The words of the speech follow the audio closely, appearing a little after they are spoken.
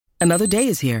Another day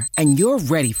is here, and you're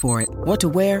ready for it. What to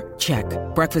wear? Check.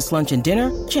 Breakfast, lunch, and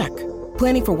dinner? Check.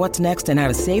 Planning for what's next and how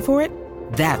to save for it?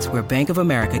 That's where Bank of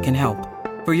America can help.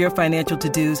 For your financial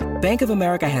to-dos, Bank of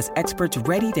America has experts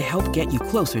ready to help get you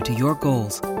closer to your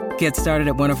goals. Get started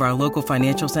at one of our local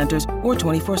financial centers or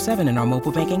 24/7 in our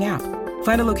mobile banking app.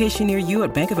 Find a location near you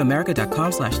at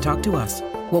bankofamerica.com/talktous.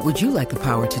 What would you like the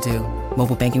power to do?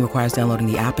 Mobile banking requires downloading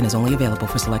the app and is only available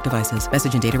for select devices.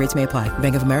 Message and data rates may apply.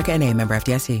 Bank of America N.A., member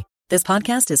FDIC. This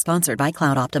podcast is sponsored by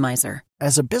Cloud Optimizer.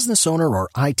 As a business owner or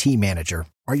IT manager,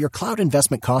 are your cloud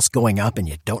investment costs going up and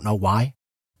you don't know why?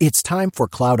 It's time for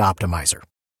Cloud Optimizer.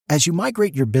 As you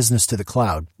migrate your business to the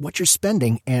cloud, what you're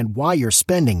spending and why you're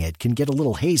spending it can get a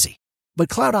little hazy. But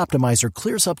Cloud Optimizer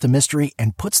clears up the mystery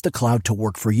and puts the cloud to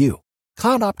work for you.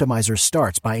 Cloud Optimizer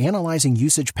starts by analyzing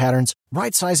usage patterns,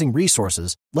 right-sizing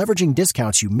resources, leveraging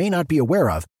discounts you may not be aware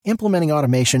of, implementing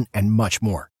automation, and much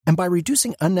more. And by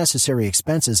reducing unnecessary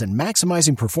expenses and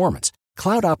maximizing performance,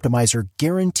 Cloud Optimizer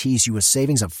guarantees you a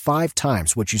savings of 5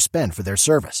 times what you spend for their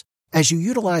service. As you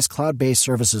utilize cloud-based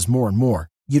services more and more,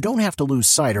 you don't have to lose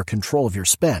sight or control of your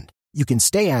spend. You can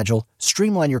stay agile,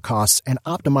 streamline your costs, and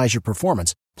optimize your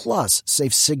performance, plus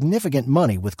save significant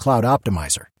money with Cloud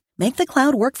Optimizer. Make the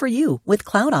cloud work for you with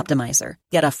Cloud Optimizer.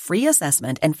 Get a free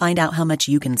assessment and find out how much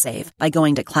you can save by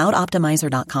going to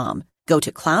cloudoptimizer.com. Go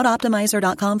to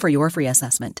cloudoptimizer.com for your free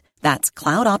assessment. That's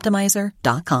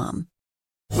cloudoptimizer.com.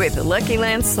 With the Lucky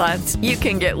Land Slots, you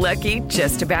can get lucky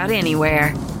just about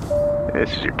anywhere.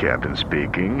 This is your captain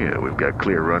speaking. We've got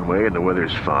clear runway and the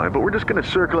weather's fine, but we're just going to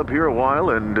circle up here a while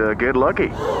and get lucky.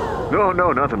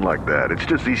 No, nothing like that. It's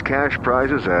just these cash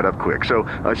prizes add up quick. So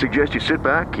I suggest you sit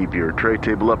back, keep your tray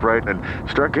table upright, and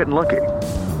start getting lucky.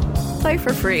 Play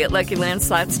for free at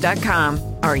LuckyLandSlots.com.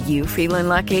 Are you feeling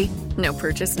lucky? No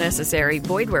purchase necessary.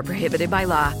 Void where prohibited by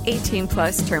law.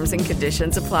 18+ terms and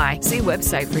conditions apply. See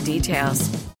website for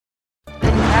details.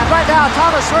 And right now,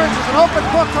 Thomas Hearns is an open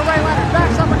book for Ray Leonard.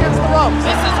 Backs up against the ropes.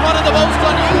 This is one of the most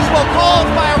unusual calls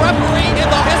by a referee in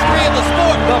the history of the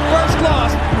sport. The first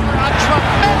loss. A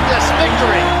tremendous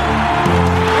victory.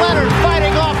 Leonard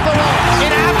fighting off the ropes.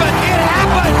 It happened. It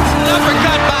happened.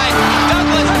 Uppercut by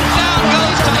Douglas. Down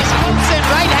goes Tyson. Thompson,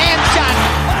 right hand shot.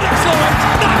 Excellent.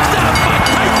 Knocks out by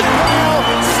Tyson.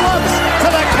 Slumps to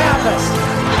the canvas.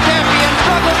 The champion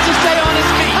struggles to stay on his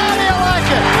feet. How do you like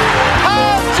it?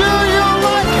 How do you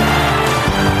like it?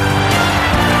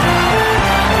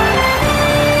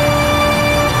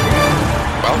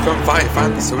 Welcome, fight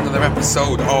fans, to another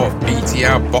episode of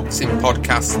BTR Boxing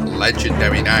Podcast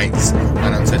Legendary Nights.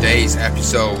 And on today's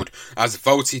episode, as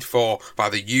voted for by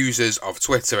the users of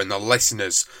Twitter and the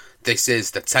listeners, this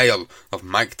is the tale of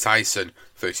Mike Tyson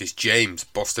versus James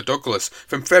Buster Douglas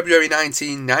from February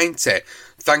 1990.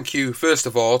 Thank you, first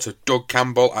of all, to Doug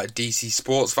Campbell at DC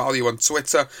Sports Value on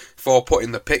Twitter for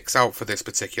putting the picks out for this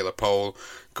particular poll.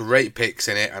 Great picks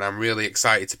in it, and I'm really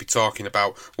excited to be talking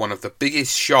about one of the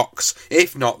biggest shocks,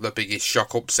 if not the biggest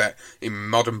shock upset in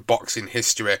modern boxing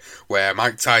history, where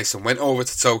Mike Tyson went over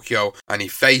to Tokyo and he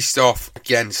faced off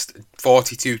against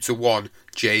 42-1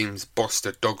 James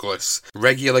Buster Douglas.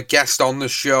 Regular guest on the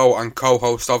show and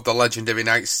co-host of the Legendary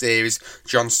Nights series,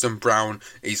 Johnston Brown,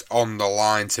 is on the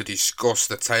line to discuss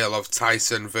the tale of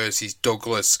Tyson versus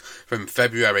Douglas from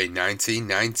February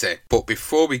 1990. But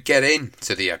before we get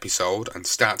into the episode and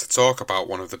start to talk about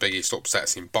one of the biggest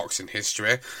upsets in boxing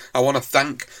history, I want to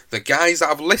thank the guys that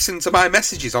have listened to my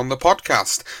messages on the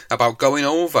podcast about going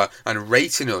over and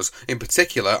rating us, in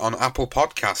particular on Apple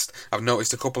Podcast. I've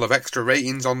noticed a couple of extra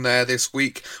ratings on there this week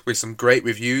with some great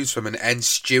reviews from an N.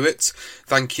 Stewart.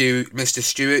 Thank you, Mr.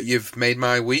 Stewart. You've made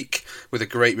my week with a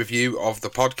great review of the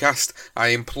podcast. I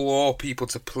implore people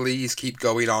to please keep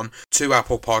going on to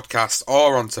Apple Podcasts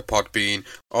or onto Podbean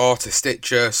or to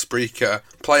Stitcher, Spreaker,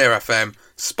 Player FM,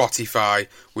 Spotify.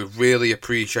 We really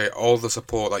appreciate all the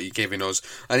support that you're giving us,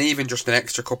 and even just an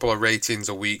extra couple of ratings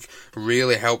a week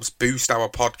really helps boost our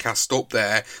podcast up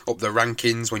there, up the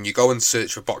rankings. When you go and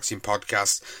search for boxing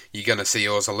podcasts, you're going to see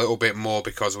us a little bit more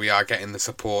because we are getting the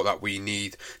support that we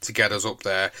need to get us up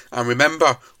there. And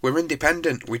remember, we're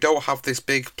independent. We don't have this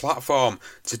big platform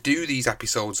to do these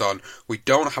episodes on. We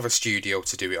don't have a studio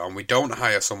to do it on. We don't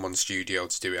hire someone's studio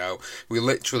to do it out. We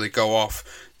literally go off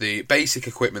the basic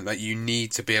equipment that you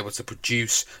need to be able to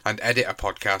produce and edit a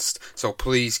podcast. So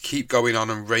please keep going on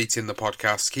and rating the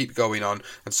podcast, keep going on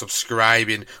and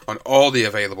subscribing on all the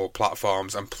available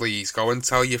platforms, and please go and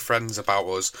tell your friends about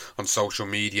us on social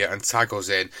media and tag us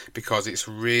in, because it's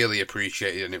really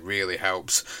appreciated and it really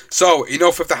helps. So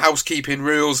enough of the housekeeping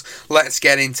rules, let's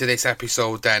get into this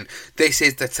episode then. This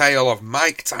is the tale of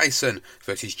Mike Tyson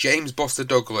versus James Buster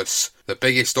Douglas, the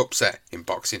biggest upset in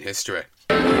boxing history.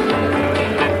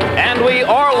 And we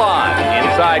are live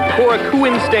inside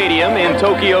Korakuen Stadium in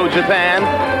Tokyo, Japan,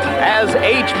 as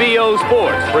HBO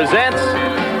Sports presents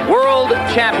World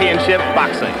Championship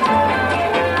Boxing.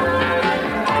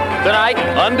 Tonight,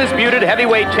 undisputed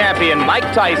heavyweight champion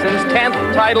Mike Tyson's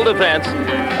 10th title defense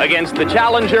against the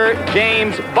challenger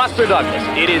James Buster Douglas.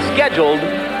 It is scheduled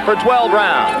for 12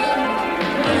 rounds.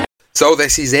 So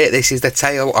this is it. This is the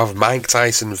tale of Mike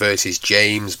Tyson versus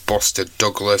James Buster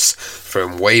Douglas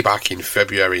from way back in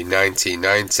February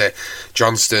 1990.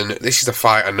 Johnston, this is a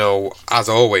fight I know, as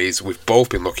always, we've both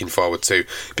been looking forward to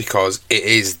because it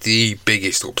is the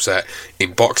biggest upset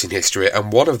in boxing history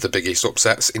and one of the biggest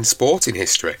upsets in sporting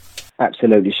history.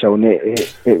 Absolutely, Sean.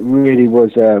 It really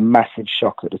was a massive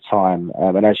shock at the time.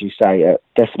 And as you say,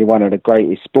 definitely one of the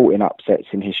greatest sporting upsets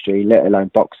in history, let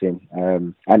alone boxing.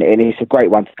 And it's a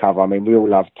great one to cover. I mean, we all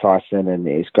love Tyson, and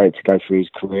it's great to go through his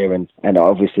career and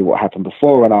obviously what happened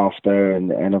before and after,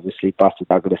 and obviously Buster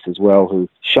Douglas as well, who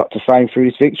shot to fame through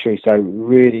his victory. So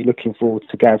really looking forward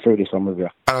to going through this one with you.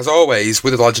 And as always,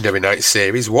 with the Legendary Nights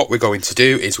series, what we're going to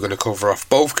do is we're going to cover off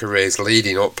both careers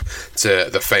leading up to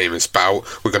the famous bout.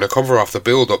 We're going to cover off the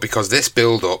build-up because this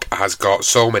build-up has got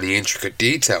so many intricate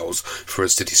details for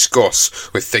us to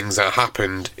discuss with things that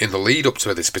happened in the lead-up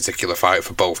to this particular fight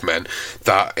for both men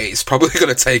that it's probably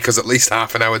going to take us at least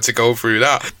half an hour to go through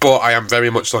that. But I am very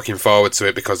much looking forward to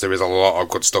it because there is a lot of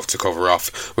good stuff to cover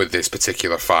off with this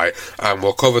particular fight. And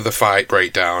we'll cover the fight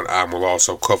breakdown and we'll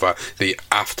also cover the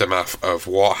aftermath of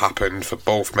what happened for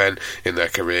both men in their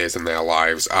careers and their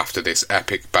lives after this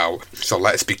epic bout. So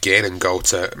let's begin and go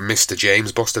to Mr.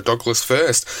 James Buster Douglas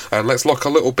first, and let's look a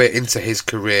little bit into his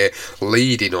career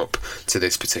leading up to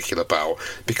this particular bout,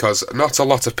 because not a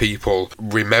lot of people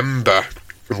remember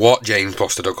what James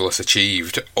Buster Douglas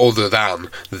achieved other than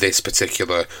this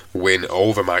particular win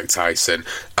over Mike Tyson.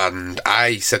 And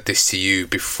I said this to you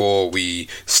before we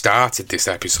started this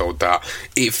episode, that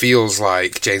it feels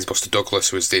like James Buster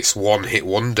Douglas was this one-hit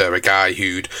wonder, a guy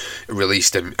who'd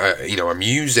released a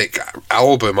music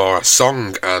album or a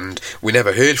song and we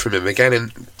never heard from him again.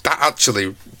 And that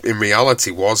actually in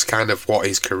reality was kind of what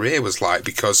his career was like,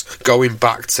 because going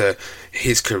back to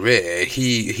his career,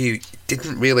 he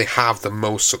didn't really have the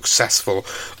most successful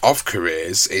of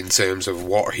careers in terms of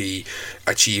what he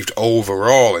achieved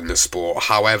overall in the sport.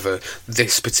 However,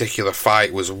 this particular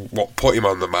fight was what put him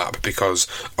on the map because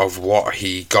of what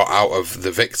he got out of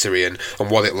the victory and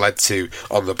what it led to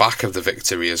on the back of the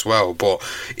victory as well. But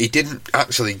he didn't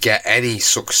actually get any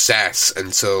success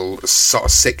until sort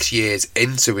of 6 years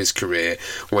into his career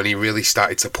when he really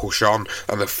started to push on.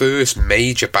 And the first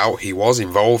major bout he was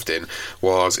involved in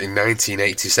was in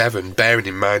 1987, bearing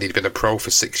in mind he'd been a pro for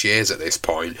 6 years at this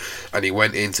point, and he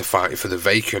went in to fight for the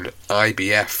vacant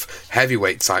IBF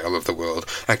heavyweight title of the world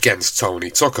against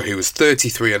Tony Tucker, who was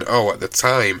 33-0 at the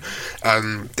time.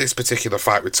 And this particular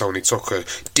fight with Tony Tucker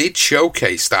did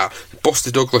showcase that Buster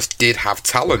Douglas did have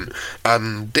talent,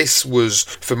 and this was,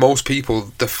 for most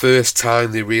people, the first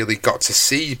time they really got to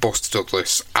see Buster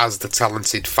Douglas as the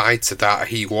talented fighter that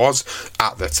he was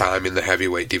at the time in the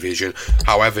heavyweight division.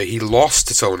 However, he lost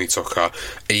to Tony Tucker.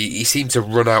 He seemed to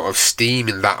run out of steam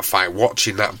in that fight.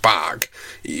 Watching that back,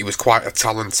 he was quite a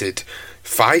talented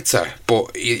fighter,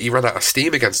 but he ran out of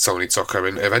steam against Tony Tucker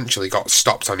and eventually got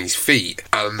stopped on his feet,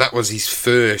 and that was his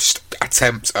first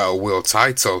attempt at a world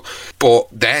title. But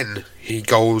then he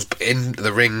goes in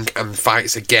the ring and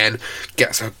fights again,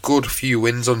 gets a good few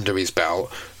wins under his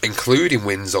belt, including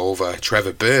wins over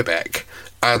Trevor Burbeck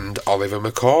and Oliver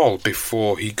McCall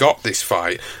before he got this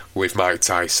fight with Mike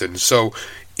Tyson. So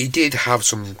he did have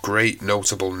some great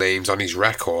notable names on his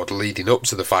record leading up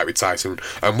to the fight with Tyson,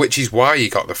 and which is why he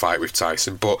got the fight with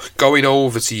Tyson. But going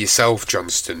over to yourself,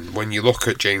 Johnston, when you look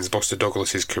at James Buster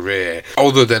Douglas's career,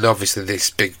 other than obviously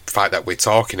this big fight that we're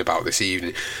talking about this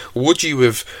evening, would you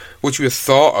have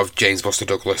thought of James Buster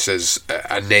Douglas as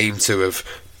a name to have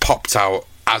popped out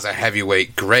as a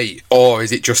heavyweight great, or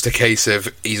is it just a case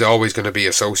of he's always going to be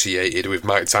associated with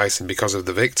Mike Tyson because of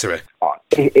the victory?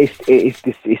 It's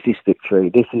this victory.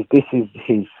 This is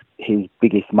his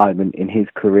biggest moment in his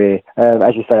career.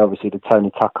 As you say, obviously the Tony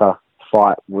Tucker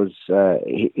fight was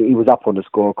he was up on the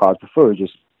scorecards before he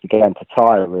just began to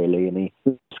tire really, and he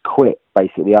just quit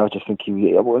basically. I was just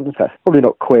thinking, probably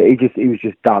not quit. He was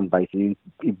just done basically.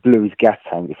 He blew his gas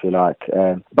tank, if you like.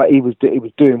 But he was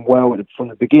doing well from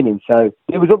the beginning. So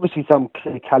there was obviously some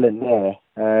clear talent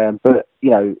there. But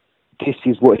this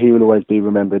is what he will always be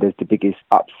remembered as the biggest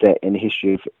upset in the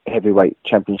history of heavyweight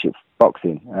championship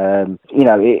boxing.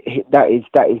 That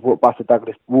is what Buster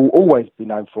Douglas will always be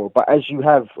known for. But as you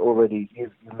have already you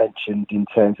mentioned in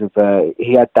terms of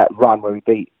he had that run where he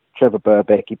beat Trevor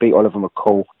Burbeck. He beat Oliver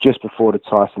McCall just before the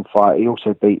Tyson fight. He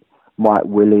also beat Mike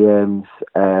Williams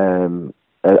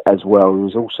as well. He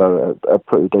was also a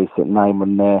pretty decent name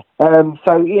on there.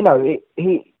 So, you know,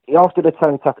 he after the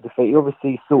Tony Tucker defeat, he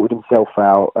obviously sorted himself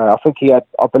out. I think he had,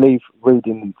 I believe,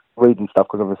 reading stuff,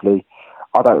 because obviously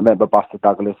I don't remember Buster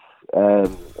Douglas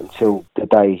until the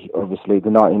day, obviously, the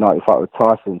 1990 fight with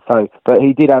Tyson. So, but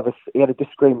he had a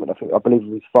disagreement, I believe,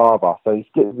 with his father. So he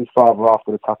split with his father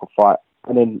after the Tucker fight.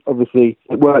 And then, obviously,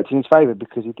 it worked in his favour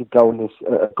because he did go on this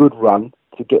a good run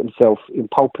to get himself in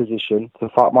pole position to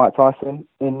fight Mike Tyson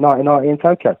in 1990 in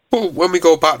Tokyo. Well, when we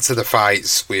go back to the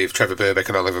fights with Trevor Burbeck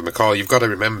and Oliver McCall, you've got to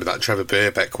remember that Trevor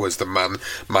Burbeck was the man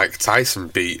Mike Tyson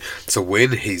beat to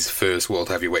win his first world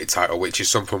heavyweight title, which is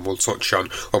something we'll touch on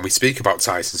when we speak about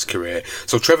Tyson's career.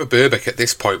 So Trevor Burbeck, at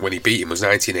this point when he beat him, was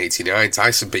 1989.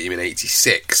 Tyson beat him in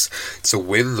 86 to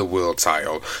win the world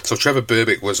title. So Trevor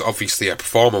Burbeck was obviously a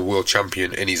former world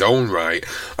champion in his own right,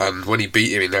 and when he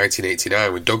beat him in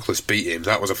 1989, when Douglas beat him,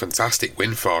 that was a fantastic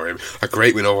win for him. A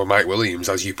great win over Mike Williams,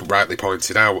 as you rightly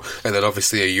pointed out, and then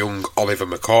obviously a young Oliver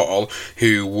McCall,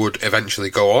 who would eventually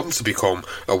go on to become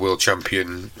a world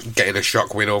champion, getting a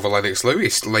shock win over Lennox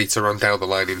Lewis later on down the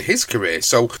line in his career.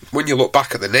 So when you look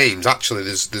back at the names, actually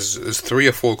there's 3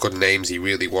 or 4 good names he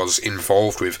really was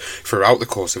involved with throughout the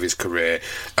course of his career,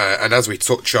 and as we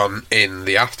touch on in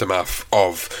the aftermath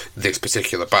of this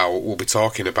particular bout, we'll be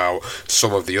talking about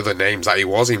some of the other names that he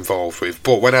was involved with.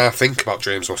 But when I think about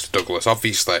James Buster Douglas,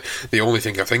 obviously the only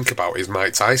thing I think about is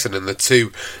Mike Tyson, and the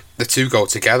two go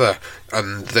together,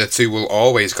 and the two will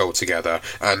always go together.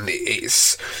 And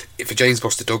it's for James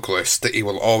Buster Douglas that he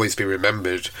will always be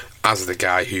remembered as the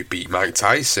guy who beat Mike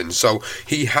Tyson. So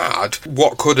he had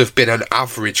what could have been an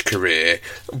average career,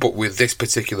 but with this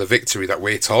particular victory that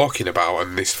we're talking about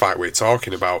and this fight we're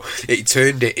talking about, it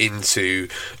turned it into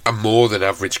a more than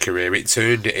average career. It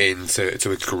turned it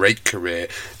into a great career.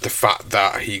 The fact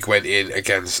that he went in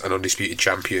against an undisputed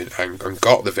champion and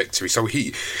got the victory. So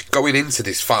he, going into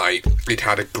this fight, he'd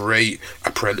had a great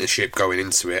apprenticeship going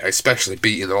into it, especially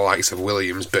beating the likes of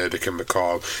Williams, Burbeck and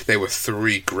McCall. They were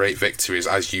 3 great victories,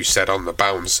 as you said, on the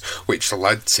bounce, which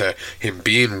led to him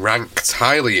being ranked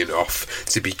highly enough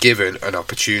to be given an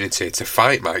opportunity to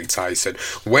fight Mike Tyson.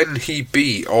 When he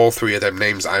beat all 3 of them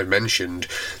names I've mentioned,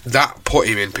 that put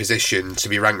him in position to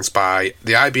be ranked by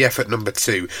the IBF at number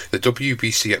 2, the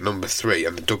WBC at number 3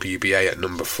 and the WBA at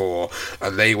number 4,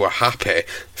 and they were happy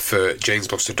for James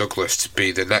Buster Douglas to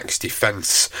be the next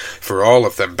defence for all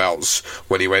of them belts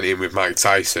when he went in with Mike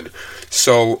Tyson.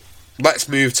 So let's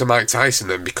move to Mike Tyson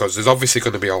then, because there's obviously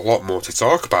going to be a lot more to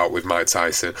talk about with Mike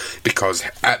Tyson, because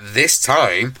at this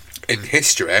time in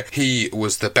history, he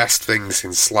was the best thing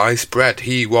since sliced bread.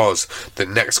 He was the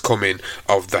next coming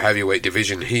of the heavyweight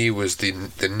division. He was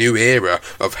the new era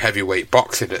of heavyweight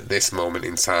boxing at this moment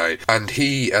in time, and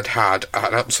he had had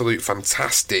an absolute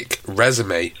fantastic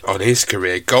resume on his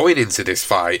career going into this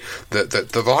fight.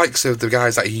 The likes of the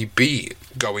guys that he beat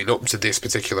going up to this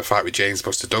particular fight with James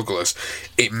Buster Douglas,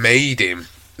 it made him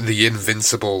the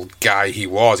invincible guy he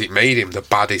was. It made him the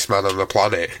baddest man on the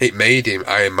planet. It made him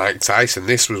Iron Mike Tyson.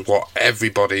 This was what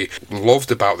everybody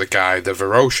loved about the guy: the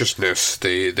ferociousness,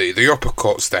 the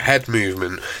uppercuts, the head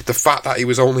movement, the fact that he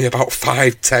was only about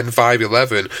 5'10",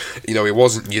 5'11". You know, he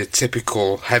wasn't your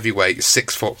typical heavyweight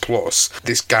 6 foot plus.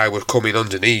 This guy would come in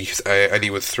underneath and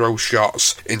he would throw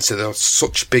shots into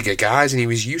such bigger guys, and he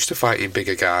was used to fighting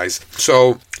bigger guys.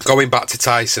 So going back to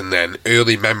Tyson then,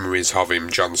 early memories of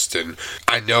him, Johnston.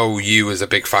 I know you was a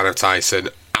big fan of Tyson,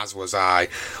 as was I.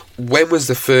 When was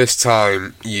the first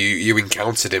time you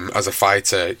encountered him as a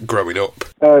fighter growing up?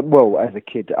 Well, as a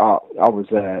kid, I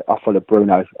followed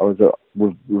Bruno. I was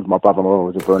with my brother. I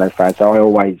was a Bruno fan, so I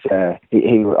always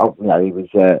he was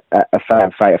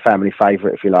a family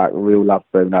favourite, if you like. We all loved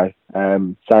Bruno.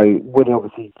 So when he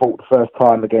obviously fought the first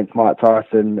time against Mike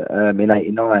Tyson in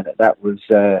 '89, that was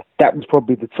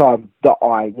probably the time that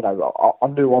I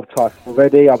knew of Tyson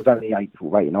already. I was only 8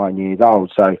 or 9 years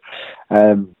old, so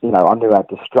I knew how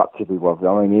destructive he was.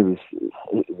 I mean,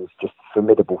 he was just a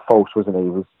formidable force, wasn't he? He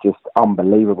was just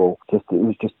unbelievable. He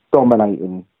was just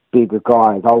dominating bigger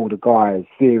guys, older guys,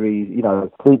 series.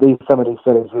 Some of these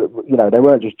fellas, they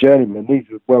weren't just journeymen. These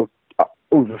were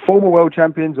former world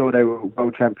champions, or they were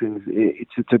world champions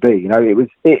to be.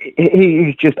 He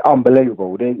was just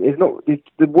unbelievable.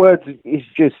 The words is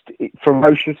just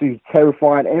ferocious. He's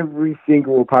terrifying. Every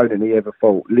single opponent he ever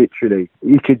fought, literally,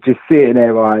 you could just see it in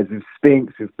their eyes. With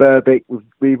Spinks, with Burbeck,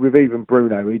 with even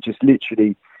Bruno, he just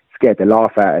literally scared the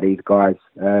laugh out of these guys.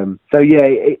 I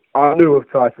knew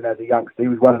of Tyson as a youngster. He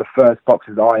was one of the first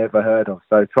boxers I ever heard of.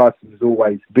 So Tyson has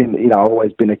always been,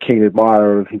 always been a keen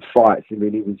admirer of his fights. I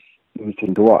mean, he was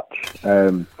keen to watch.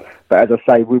 But as I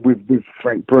say, with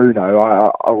Frank Bruno,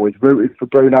 I always rooted for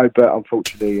Bruno, but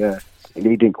unfortunately, he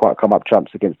didn't quite come up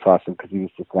trumps against Tyson because he was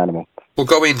just an animal. Well,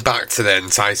 going back to then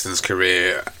Tyson's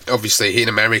career, obviously in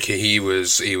America he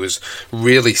was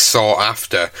really sought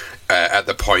after at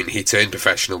the point he turned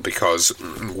professional, because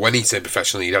when he turned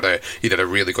professional he had a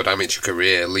really good amateur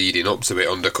career leading up to it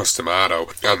under Cus D'Amato,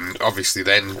 and obviously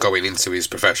then going into his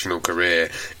professional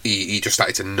career he just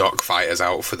started to knock fighters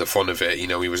out for the fun of it.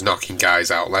 He was knocking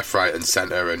guys out left, right and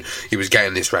centre, and he was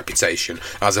getting this reputation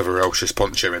as a ferocious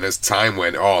puncher, and as time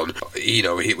went on,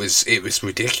 it was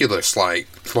ridiculous, like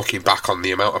looking back on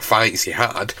the amount of fights he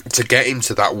had to get him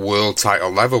to that world title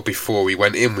level before he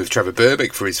went in with Trevor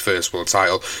Berbick for his first world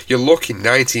title. You're looking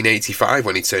 1985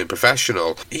 when he turned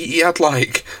professional, he had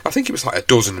I think it was a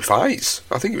dozen fights.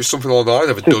 I think it was something along the line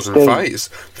of a 15. dozen fights.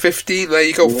 15, there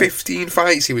you go, 15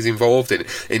 fights he was involved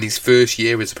in his first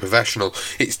year as a professional.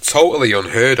 It's totally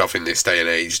unheard of in this day and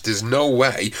age. There's no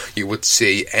way you would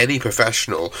see any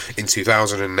professional in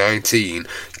 2019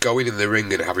 going in the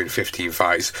ring and having 15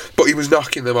 fights, but he was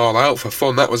knocking them all out for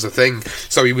fun. That was the thing.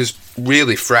 So he was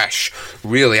really fresh,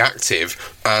 really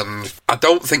active, and I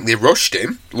don't think they rushed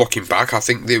him. Looking back, I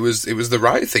think it was the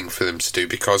right thing for them to do,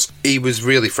 because he was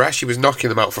really fresh. He was knocking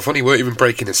them out for fun. He weren't even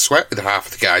breaking a sweat with half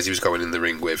of the guys he was going in the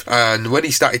ring with. And when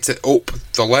he started to up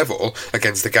the level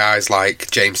against the guys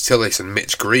like James Tillis and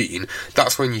Mitch Green,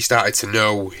 that's when you started to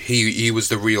know he was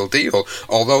the real deal.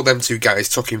 Although them two guys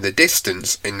took him the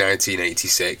distance in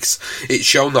 1986, it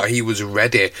shown that he was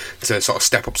ready to sort of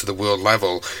step up to the world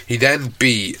level. He then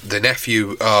beat the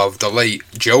nephew of the late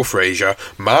Joe Frazier,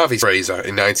 Marvin Frazier,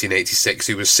 in 1986,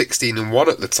 who was 16-1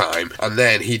 at the time, and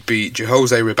then he'd beat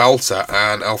Jose Ribalta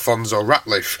and Alfonso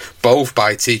Ratliff, both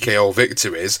by TKO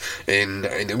victories in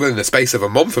the space of a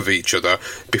month of each other,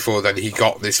 before then he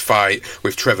got this fight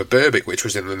with Trevor Berbick, which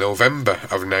was in the November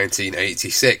of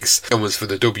 1986 and was for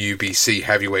the WBC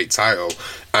heavyweight title,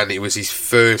 and it was his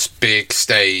first big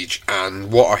stage,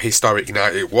 and what a historic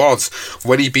night it was.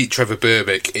 When he beat Trevor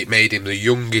Berbick, it made him the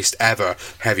youngest ever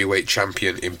heavyweight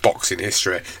champion in boxing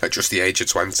history at just the age of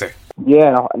 20.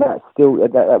 Yeah, and that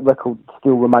record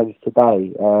still remains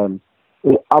today.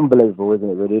 It's unbelievable, isn't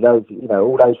it? Really,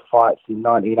 all those fights in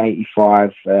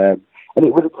 1985, and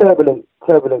it was a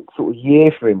turbulent sort of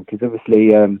year for him, because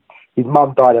obviously his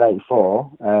mum died in 84,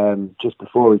 just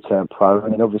before he turned pro,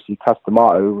 and then obviously Cus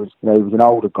D'Amato was, he was an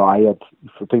older guy.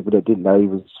 For people that didn't know, he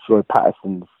was Floyd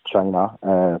Patterson's trainer,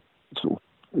 sort of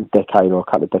a decade or a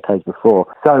couple of decades before.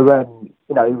 So,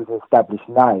 he was an established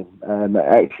name.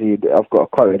 Actually, I've got a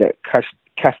quote that Cus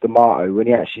D'Amato, when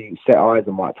he actually set eyes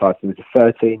on Mike Tyson, he was a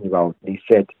 13-year-old. He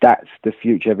said, that's the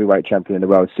future heavyweight champion in the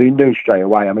world. So he knew straight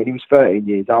away. I mean, he was 13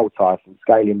 years old, Tyson,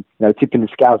 scaling, tipping the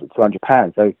scales at 200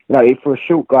 pounds. So, for a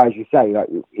short guy, as you say, like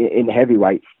in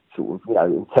heavyweights, sort of,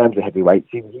 in terms of heavyweights,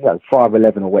 he was,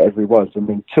 5'11" or whatever he was. I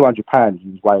mean, 200 pounds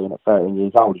he was weighing at 13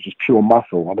 years old. It's just pure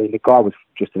muscle. I mean, the guy was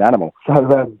just an animal.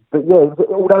 So, but yeah,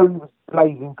 although he was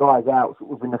blazing guys out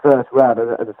sort of in the first round,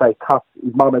 as I say, Cus,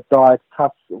 his mum had died,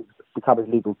 Cus become his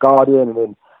legal guardian, and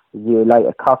then a year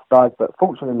later Cus died. But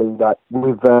fortunately,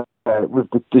 with the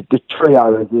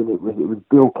trio, as in it was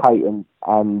Bill Caton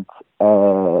and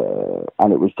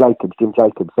it was Jim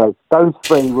Jacobs. So those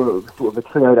three were sort of a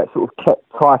trio that sort of kept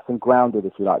Tyson grounded,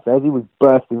 if you like. So as he was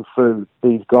bursting through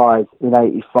these guys in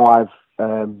 85,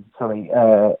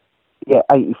 85.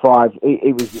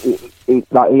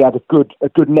 He had a good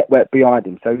network behind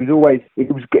him. So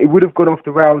it would have gone off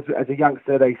the rails as a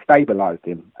youngster. They stabilised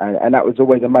him, and that was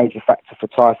always a major factor for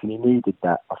Tyson. He needed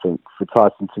that, I think, for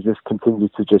Tyson to just continue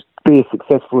to just be as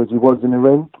successful as he was in the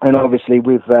ring. And obviously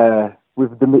with the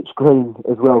Mitch Green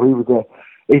as well,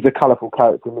 he's a colourful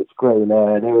character, Mitch Green.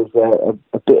 There was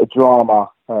a bit of drama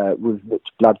with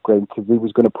Mitch Bloodgreen, because he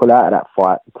was going to pull out of that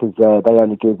fight because they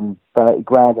only gave him 30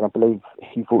 grand, and I believe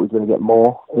he thought he was going to get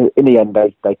more. In the end,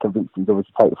 they convinced him to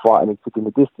take the fight, and he took him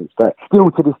the distance. But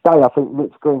still, to this day, I think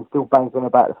Mitch Green still bangs on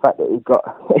about the fact that he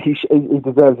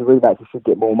deserves a rematch. He should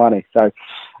get more money. So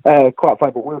quite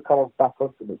funny, but we'll come back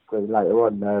onto Mitch Green later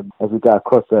on as we go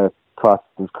across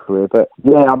Tyson's career. But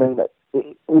yeah, I mean,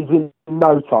 it was in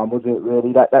no time, wasn't it?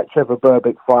 Really, that Trevor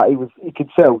Berbick fight, you could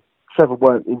tell Trevor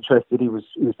weren't interested. He was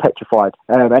petrified,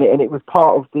 and it was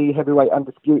part of the Heavyweight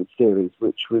Undisputed series,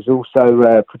 which was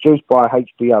also produced by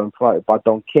HBO and promoted by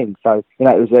Don King. So it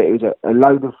was a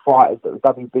load of fighters that were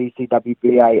WBC,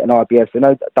 WBA, and IBF. I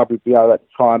know WBO at the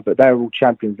time, but they were all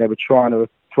champions. They were trying to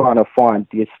trying to find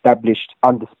the established,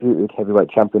 undisputed heavyweight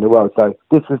champion of the world. So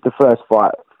this was the first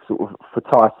fight sort of for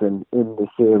Tyson in the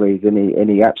series, and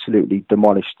he absolutely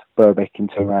demolished Berbick in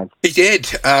 2 rounds. He did,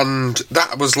 and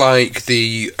that was like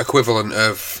the equivalent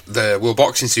of the World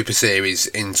Boxing Super Series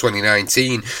in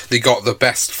 2019. They got the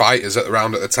best fighters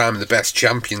around at the time, the best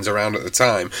champions around at the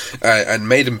time, and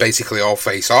made them basically all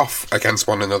face off against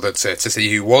one another to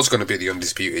see who was going to be the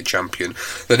undisputed champion.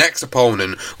 The next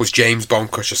opponent was James Bone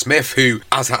Crusher Smith, who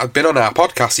had been on our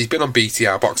podcast. He's been on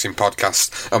BTR Boxing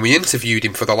Podcast, and we interviewed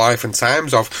him for the Life and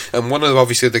Times of. And one of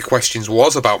obviously the questions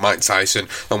was about Mike Tyson,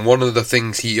 and one of the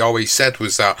things he always said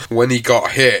was that when he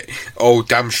got hit, oh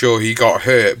damn sure he got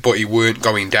hurt, but he weren't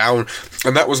going down.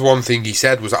 And that was one thing he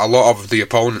said, was that a lot of the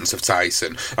opponents of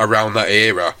Tyson around that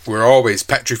era were always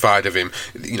petrified of him.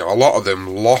 You know, a lot of them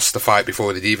lost the fight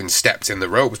before they'd even stepped in the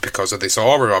ropes because of this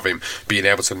aura of him being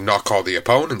able to knock all the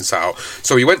opponents out.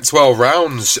 So he went 12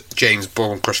 rounds, James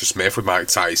Bone Crusher Smith, with Mike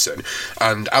Tyson,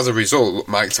 and as a result,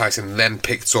 Mike Tyson then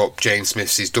picked up James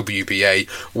Smith's WBA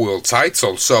world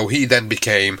title. So he then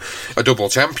became a double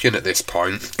champion at this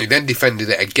point. He then defended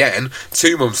it again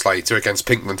 2 months later against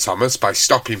Pinkman Thomas by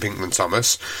stopping Pinkman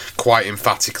Thomas quite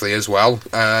emphatically as well,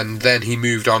 and then he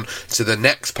moved on to the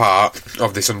next part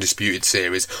of this undisputed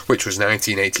series, which was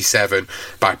 1987,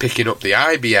 by picking up the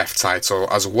IBF title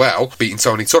as well, beating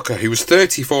Tony Tucker, who was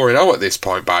 34-0 at this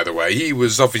point, by the way. He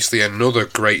was obviously another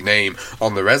great name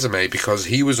on the resume because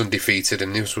he was undefeated,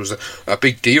 and this was a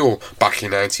big deal back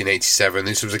in 1987.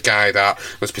 This was a guy that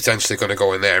was potentially going to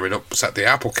go in there and upset the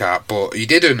apple cart, but he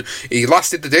didn't. He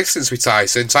lasted the distance with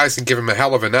Tyson. Tyson gave him a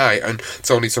hell of a night, and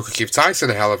Tony Tucker gave Tyson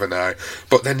a hell of a night.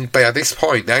 But then by this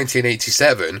point,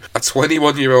 1987, a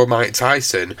 21-year-old Mike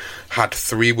Tyson had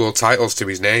 3 world titles to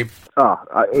his name.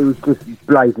 It was just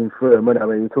blazing through him. I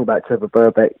mean, you talk about Trevor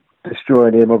Berbick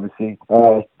destroying him, obviously.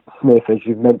 Smith, as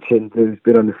you've mentioned, who's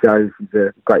been on the show, he's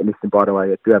a great listener, by the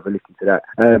way. Do have a listen to that.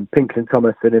 Pinkman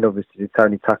Thomas, and then obviously the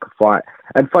Tony Tucker fight.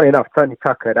 And funny enough, Tony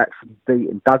Tucker had actually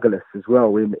beaten Douglas as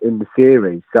well in the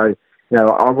series. So, you know,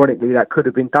 ironically, that could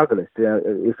have been Douglas. You know,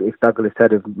 if Douglas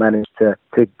had have managed to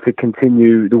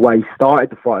continue the way he started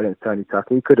the fight against Tony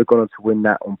Tucker, he could have gone on to win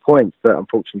that on points. But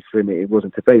unfortunately for him, it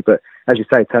wasn't to be. But as you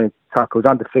say, Tony Tucker was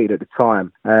undefeated at the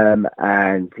time,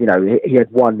 and you know he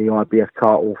had won the IBF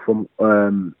title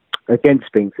from against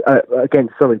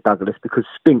Douglas, because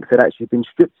Spinks had actually been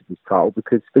stripped of his title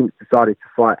because Spinks decided to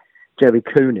fight Jerry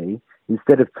Cooney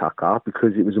instead of Tucker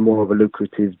because it was more of a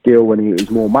lucrative deal and it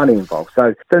was more money involved.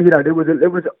 So you know, there was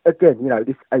again, you know,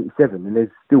 this 87, and there's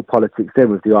still politics there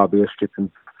with the IBF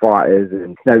stripping fighters,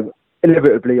 and you know,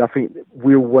 inevitably, I think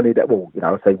we all wanted that. Well, you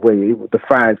know, I say we, the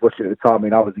fans watching at the time. I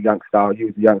mean, I was a youngster, you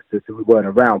was a youngster, so we weren't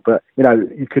around. But you know,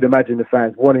 you could imagine the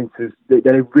fans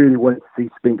they really wanted to see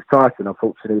Spinks Tyson.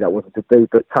 Unfortunately, that wasn't to be.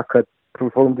 But Tucker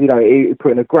performed, you know, he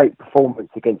put in a great performance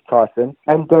against Tyson,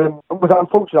 and it was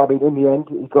unfortunate. I mean, in the end,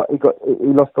 he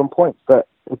lost on points, but.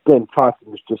 Again,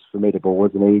 Tyson was just formidable,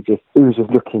 wasn't he? He was just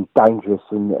looking dangerous,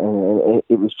 and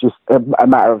it was just a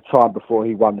matter of time before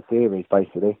he won the series,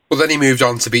 basically. Well, then he moved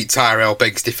on to beat Tyrell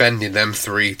Biggs, defending them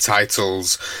 3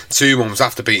 titles 2 months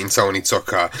after beating Tony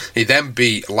Tucker. He then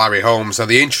beat Larry Holmes. Now,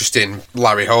 the interesting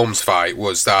Larry Holmes fight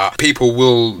was that people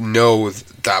will know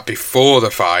that before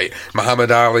the fight,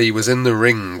 Muhammad Ali was in the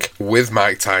ring with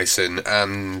Mike Tyson,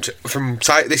 and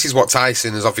this is what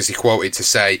Tyson is obviously quoted to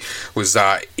say, was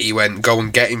that he went, "Go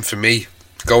and get him for me.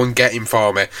 Go and get him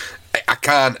for me." I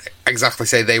can't exactly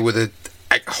say they were the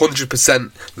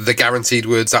 100% the guaranteed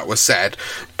words that were said,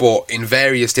 but in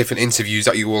various different interviews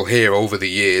that you will hear over the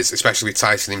years, especially with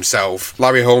Tyson himself,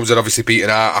 Larry Holmes had obviously beaten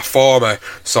a former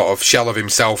sort of shell of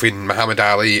himself in Muhammad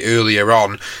Ali earlier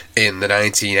on in the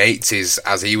 1980s,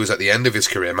 as he was at the end of his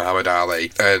career, Muhammad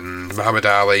Ali. And Muhammad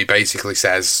Ali basically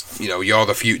says, you know, "You're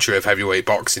the future of heavyweight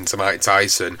boxing" to Mike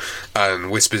Tyson,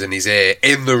 and whispers in his ear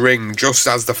in the ring just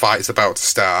as the fight's about to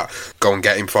start, "Go and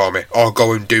get him for me," or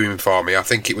 "Go and do him for me." I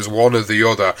think it was one or the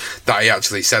other that he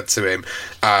actually said to him,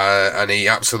 and he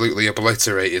absolutely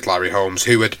obliterated Larry Holmes,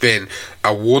 who had been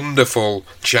a wonderful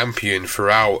champion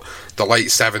throughout the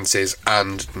late 70s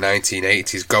and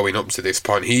 1980s going up to this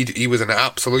point. He was an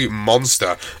absolute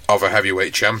monster of a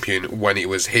heavyweight champion when it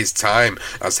was his time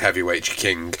as heavyweight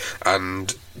king,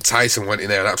 and Tyson went in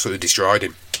there and absolutely destroyed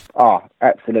him.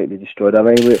 Absolutely destroyed. I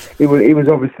mean, he was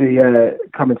obviously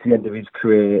coming to the end of his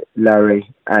career, Larry,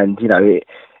 and you know,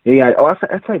 Yeah,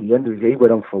 I'd say the end of his, he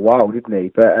went on for a while, didn't he?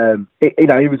 But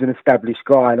he was an established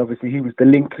guy, and obviously he was the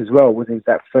link as well, wasn't he?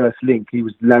 That first link, he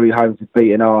was Larry Holmes had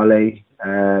beaten Ali,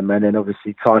 and then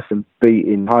obviously Tyson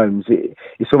beating Holmes.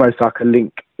 It's almost like a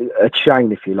link, a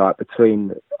chain, if you like,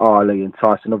 between Ali and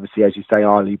Tyson. Obviously, as you say,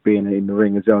 Ali being in the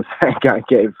ring as well, saying, "Go and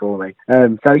get him for me."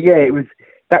 So yeah,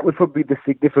 that was probably the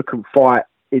significant fight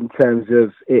in terms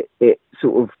of it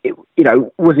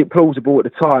was it plausible at the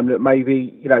time that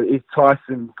maybe, is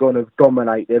Tyson going to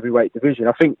dominate the heavyweight division?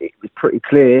 I think it was pretty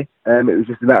clear. It was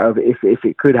just a matter of if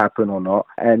it could happen or not.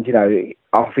 And,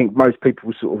 I think most people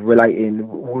were sort of relating,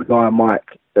 would Iron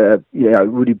Mike,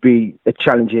 would he be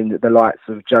challenging the likes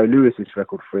of Joe Lewis's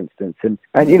record, for instance? And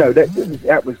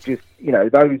that was just,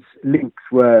 those links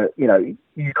were,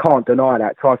 you can't deny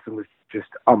that. Tyson was just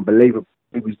unbelievable.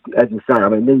 It was, as you say, I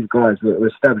mean, these guys were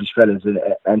established fellas,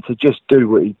 and to just do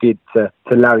what he did to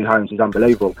Larry Holmes is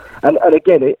unbelievable. And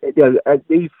again, this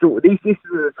is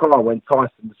the time when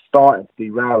Tyson was starting to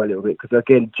derail a little bit, because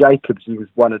again, Jacobs, he was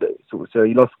one of the so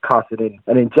he lost Carson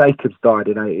and then Jacobs died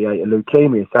in '88 of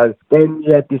leukemia. So then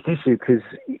you had this issue because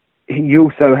he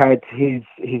also had his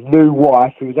new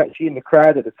wife, who was actually in the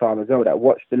crowd at the time as well, that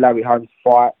watched the Larry Holmes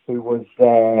fight, who was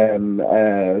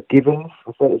Givens.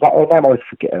 Is that her name? I always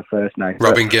forget her first name.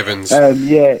 Robin Givens.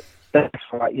 Yeah, that's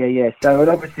right. Yeah. So, and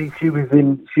obviously she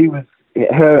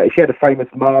had a famous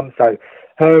mum, so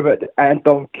her and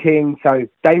Don King, so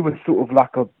they were sort of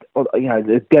like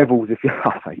the devils, if you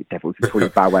say devils is probably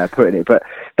a bad way of putting it, but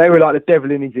they were like the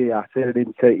devil in his ear,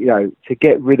 to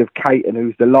get rid of Caton,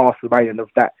 who's the last remaining of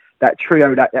that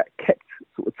trio that kept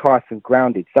sort of Tyson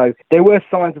grounded. So there were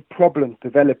signs of problems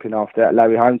developing after that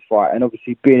Larry Holmes fight, and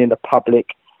obviously being in the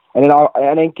public. And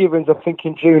then Givens, I think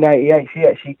in June '88, she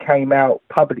actually came out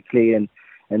publicly and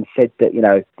said that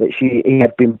that he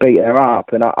had been beating her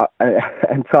up,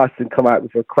 and Tyson come out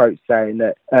with a quote saying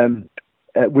that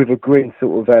with a grin,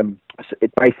 sort of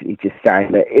basically just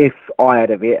saying that if I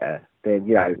had have hit her, then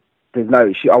there's no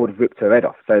issue, I would have ripped her head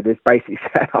off. So there's basically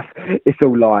it's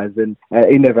all lies, and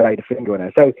he never laid a finger on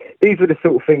her. So these were the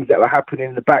sort of things that were happening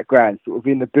in the background, sort of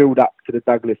in the build-up to the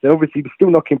Douglas. And obviously he was still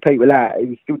knocking people out, he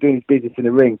was still doing his business in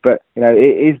the ring, but it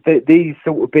is these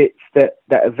sort of bits that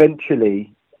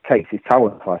eventually takes his toll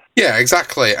on Tyson. Yeah,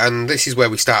 exactly, and this is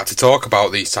where we start to talk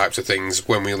about these types of things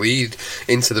when we lead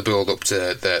into the build-up to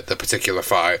the particular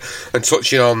fight, and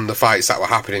touching on the fights that were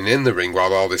happening in the ring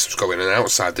while all this was going on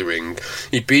outside the ring.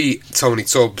 He beat Tony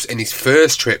Tubbs in his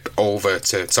first trip over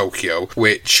to Tokyo,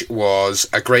 which was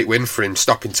a great win for him,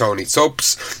 stopping Tony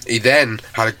Tubbs. He then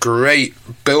had a great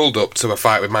build-up to a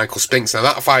fight with Michael Spinks. Now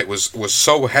that fight was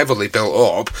so heavily built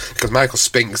up because Michael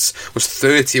Spinks was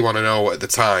 31-0 at the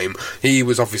time. He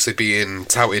was obviously being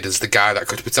touted as the guy that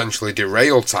could potentially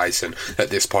derail Tyson at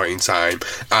this point in time,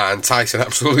 and Tyson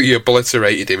absolutely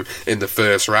obliterated him in the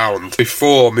first round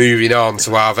before moving on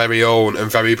to our very own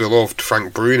and very beloved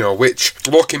Frank Bruno, which,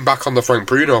 looking back on the Frank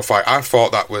Bruno fight, I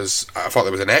thought it was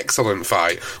an excellent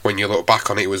fight. When you look back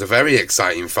on it, it was a very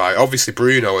exciting fight. Obviously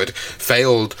Bruno had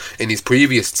failed in his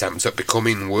previous attempt at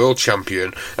becoming world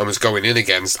champion and was going in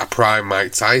against a prime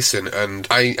Mike Tyson, and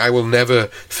I will never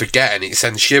forget, and it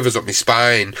sends shivers up my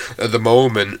spine at the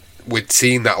moment we'd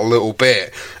seen that little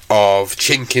bit of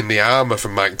chink in the armour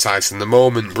from Mike Tyson the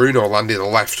moment Bruno landed a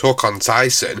left hook on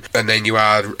Tyson, and then you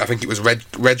had, I think it was Reg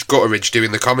Gutteridge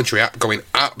doing the commentary, going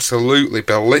absolutely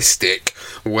ballistic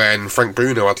when Frank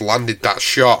Bruno had landed that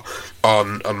shot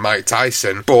on Mike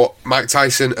Tyson. But Mike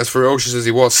Tyson, as ferocious as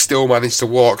he was, still managed to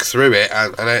walk through it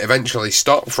and eventually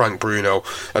stop Frank Bruno,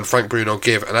 and Frank Bruno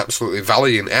gave an absolutely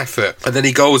valiant effort. And then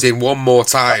he goes in one more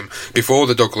time before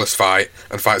the Douglas fight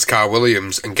and fights Carl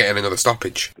Williams and getting another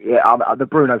stoppage. Yeah, the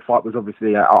Bruno fight was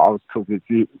obviously, I was talking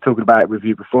about it with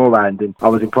you beforehand, and I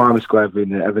was in primary school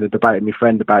having a debate with my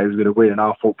friend about who was going to win, and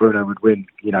I thought Bruno would win.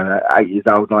 At 8 years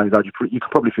old, 9 years old, you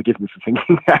could probably forgive me for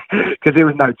thinking that, because there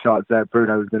was no chance that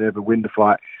Bruno was going to ever win the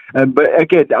fight. But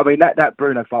again, I mean, that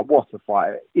Bruno fight, what a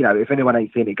fight. If anyone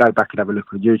ain't seen it, go back and have a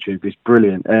look on YouTube. It's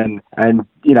brilliant. And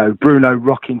Bruno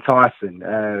rocking Tyson,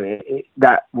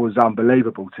 that was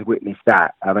unbelievable to witness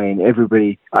that. I mean,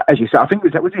 everybody, as you said, I think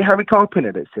was it Harry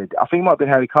Carpenter that said, I think it might have been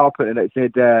Harry Carpenter that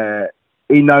said,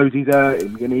 he knows he's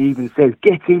hurting, and he even says,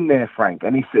 "Get in there, Frank."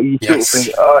 And he yes. sort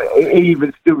of think, he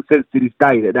even still says to this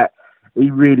day that he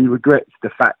really regrets the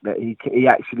fact that he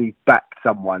actually backed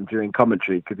someone during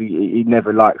commentary, because he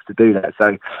never likes to do that.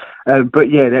 So, but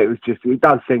yeah, it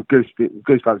does send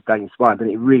goosebumps down your spine, and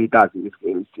it really does.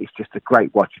 It's just a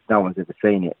great watch if no one's ever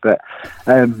seen it. But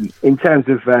in terms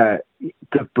of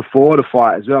before the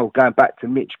fight as well, going back to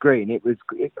Mitch Green, it was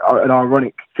an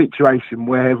ironic situation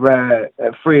where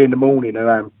at 3 a.m,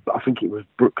 around, I think it was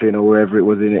Brooklyn or wherever it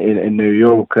was in New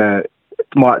York,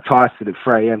 Mike Tyson at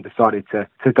 3 a.m. decided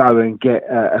to go and get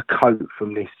a coat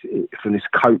from this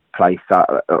coat place,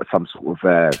 some sort of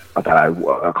I don't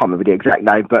know, I can't remember the exact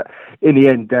name, but in the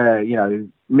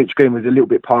end, Mitch Green was a little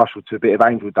bit partial to a bit of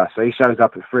angel dust, so he shows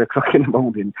up at 3 o'clock in the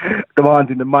morning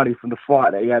demanding the money from the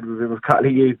fight that he had with him a couple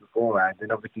of years beforehand,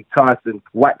 and obviously Tyson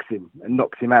whacks him and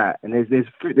knocks him out, and there's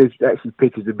actually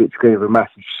pictures of Mitch Green with a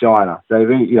massive shiner, so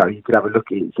you could have a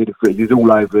look at it and see the footage. It was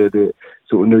all over the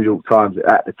sort of New York Times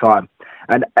at the time.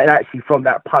 And actually from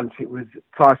that punch, it was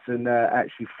Tyson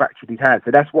actually fractured his hand.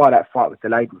 So that's why that fight was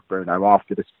delayed with Bruno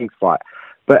after the Spinks fight.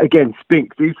 But again,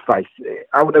 Spinks, his face,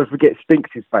 I will never forget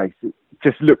Spinks' face. It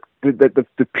just looked,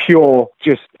 the pure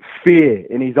just fear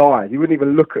in his eyes. He wouldn't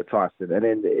even look at Tyson. And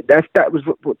then that was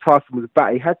what Tyson was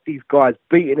about. He had these guys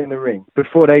beaten in the ring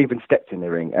before they even stepped in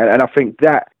the ring. And I think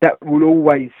that will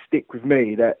always stick with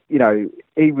me, that,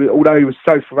 although he was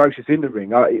so ferocious in the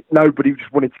ring, nobody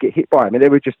just wanted to get hit by him, and they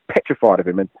were just petrified of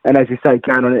him. And as you say,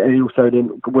 going on it, and he also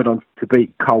then went on to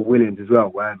beat Carl Williams as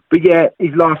well. But yeah,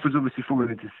 his life was obviously falling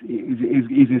into,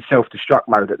 he's in self-destruct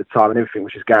mode at the time, and everything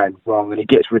was just going wrong, and he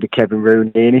gets rid of Kevin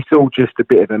Rooney, and it's all just a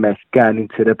bit of a mess going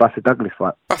into the Buster Douglas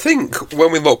fight. I think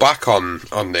when we look back on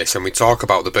this and we talk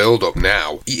about the build-up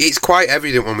now, it's quite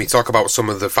evident when we talk about some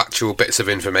of the factual bits of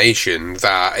information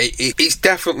that it's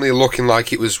definitely looking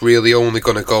like it was really only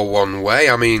going to go one way.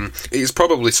 I mean, it's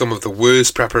probably some of the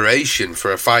worst preparation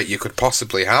for a fight you could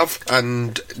possibly have,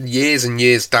 and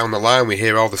years down the line we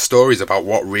hear all the stories about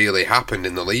what really happened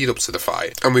in the lead up to the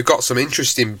fight, and we've got some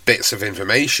interesting bits of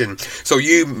information. So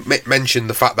you mentioned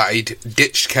the fact that he'd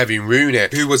ditched Kevin Rooney,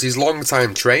 who was his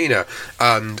long-time trainer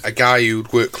and a guy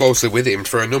who'd worked closely with him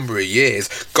for a number of years,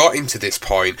 got him to this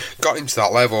point, got him to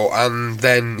that level, and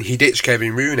then he ditched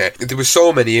Kevin Rooney. There were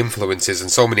so many influences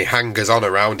and so many hangers-on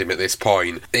around him at this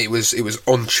point. It was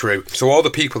untrue. So all the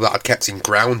people that had kept him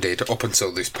grounded up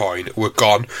until this point were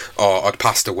gone or had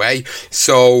passed away.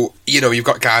 So, you've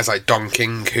got guys like Don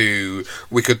King, who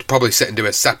we could probably sit and do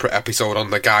a separate episode on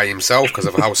the guy himself because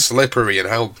of how slippery and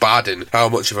how bad and how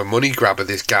much of a money grabber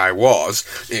this guy was.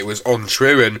 It was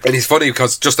untrue. And it's funny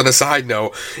because, just on a side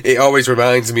note, it always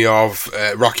reminds me of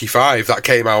Rocky V, that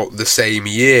came out the same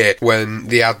year, when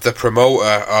they had the promoter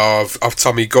of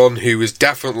Tommy Gunn, who was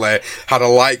definitely had a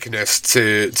likeness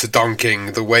to Don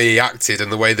King. The way he acted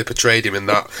and the way they portrayed him in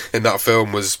that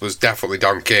film was definitely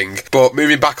Don King. But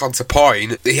moving back onto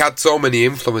point, he had so many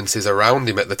influences around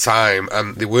him at the time,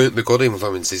 and they weren't the good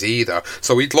influences either.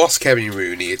 So he'd lost Kevin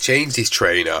Rooney, he'd changed his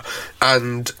trainer,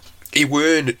 and he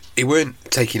weren't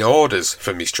taking orders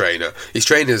from his trainer. His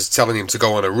trainer's telling him to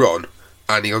go on a run,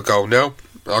 and he'll go, no,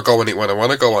 I'll go on it when I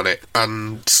want to go on it.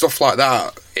 And stuff like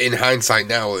that, in hindsight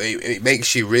now, it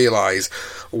makes you realise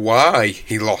why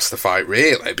he lost the fight,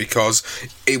 really, because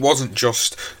it wasn't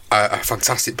just a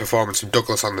fantastic performance from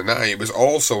Douglas on the night. It was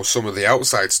also some of the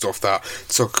outside stuff that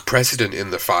took precedent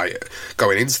in the fight,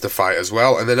 going into the fight as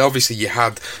well. And then obviously you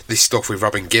had this stuff with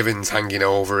Robin Givens hanging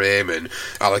over him and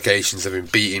allegations of him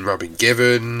beating Robin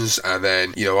Givens, and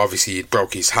then, obviously he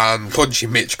broke his hand,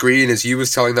 punching Mitch Green, as you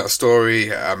was telling that story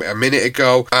a minute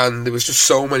ago. And there was just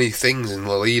so many things in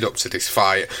the lead up to this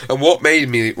fight. And what made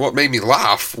me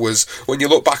laugh was when you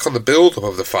look back on the build-up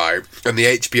of the fight and the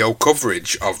HBO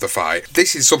coverage of the fight.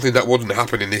 This is something that wouldn't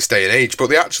happen in this day and age, but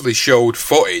they actually showed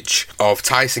footage of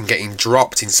Tyson getting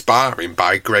dropped in sparring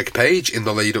by Greg Page in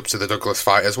the lead up to the Douglas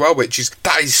fight as well,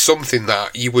 that is something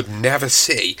that you would never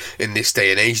see in this day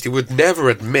and age. They would never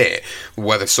admit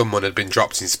whether someone had been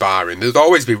dropped in sparring. There'd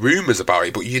always be rumours about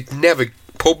it, but you'd never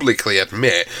publicly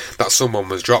admit that someone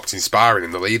was dropped in sparring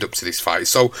in the lead up to this fight.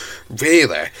 So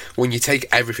really, when you take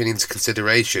everything into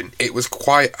consideration, it was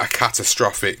quite a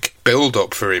catastrophic build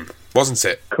up for him, wasn't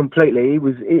it? Completely. He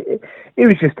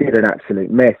was just in an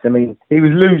absolute mess. I mean, he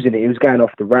was losing it. He was going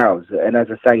off the rails. And as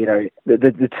I say,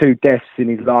 the two deaths in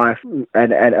his life,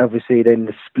 and obviously then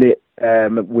the split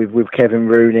with Kevin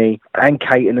Rooney and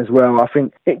Caton as well. I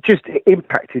think it just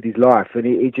impacted his life, and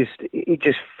it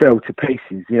just fell to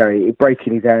pieces.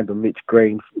 Breaking his hand on Mitch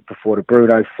Green before the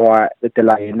Bruno fight, the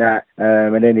delay in that,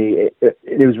 and then he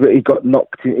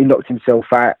knocked himself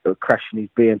out, crashing his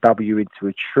BMW into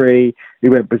a tree. He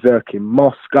went berserk in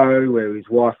Moscow, where his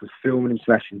wife was filming him,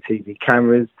 smashing TV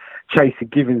cameras, chasing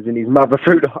Givens and his mother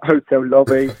through the hotel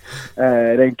lobby.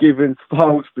 Then Givens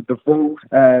filed for divorce.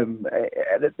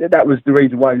 That was the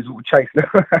reason why he was all chasing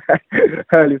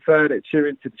hurling furniture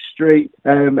into the street.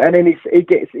 And then he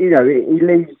gets, he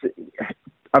leaves.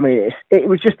 I mean, it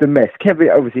was just a mess. Kevin,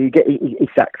 obviously, he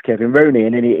sacks Kevin Rooney,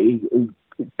 and then he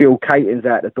Bill Caton's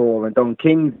out the door and Don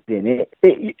King's in it,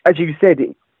 as you said,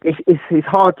 it's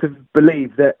hard to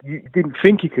believe that you didn't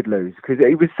think he could lose, because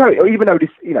it was so, even though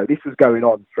this was going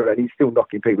on and he's still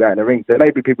knocking people out in the ring, so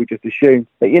maybe people just assume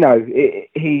that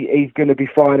he's going to be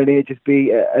fine and he'll just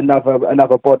be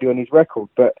another body on his record.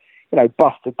 But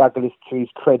Buster Douglas, to his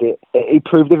credit, he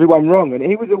proved everyone wrong, and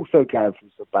he was also going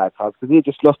through some bad times because he had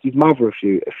just lost his mother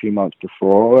a few months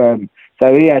before,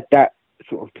 so he had that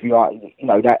sort of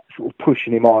that sort of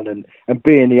pushing him on and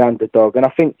being the underdog, and I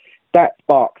think that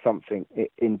sparked something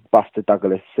in Buster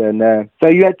Douglas. And so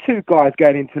you had two guys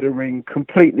going into the ring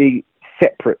completely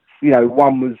separate.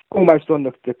 One was almost on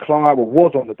the decline, or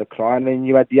was on the decline, and then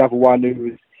you had the other one who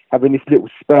was having this little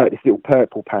spurt, this little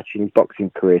purple patch in his boxing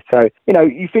career. So,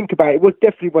 you think about it, it was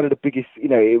definitely one of the biggest, he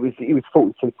was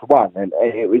 42-1, and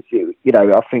it was,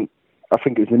 I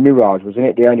think it was the Mirage, wasn't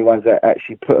it? The only ones that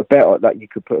actually put a bet on, that you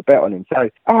could put a bet on him. So,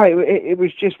 it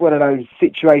was just one of those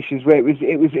situations where it was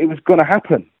going to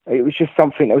happen. It was just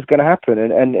something that was going to happen,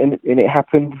 and it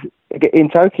happened in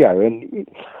Tokyo. And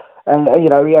he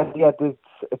had the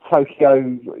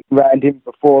Tokyo round him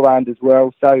beforehand as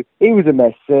well. So he was a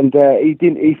mess, and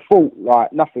he fought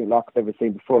like nothing like I've ever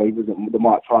seen before. He wasn't the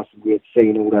Mike Tyson we had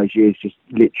seen all those years, just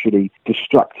literally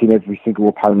destructing every single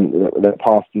opponent that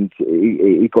passed him.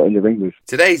 He got in the ring with.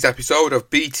 Today's episode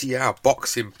of BTR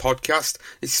Boxing Podcast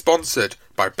is sponsored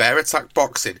by Bear Attack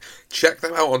Boxing. Check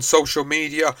them out on social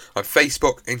media, on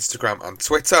Facebook, Instagram and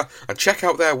Twitter, and check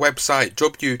out their website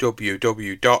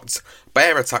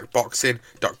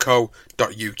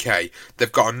www.bearattackboxing.co.uk.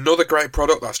 They've got another great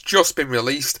product that's just been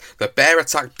released, the Bear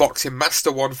Attack Boxing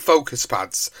Master 1 Focus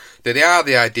Pads. They are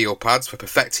the ideal pads for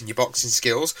perfecting your boxing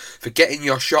skills, for getting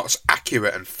your shots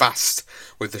accurate and fast.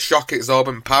 With the shock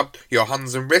absorbent pad, your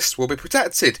hands and wrists will be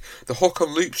protected. The hook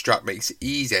and loop strap makes it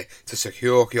easy to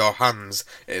secure your hands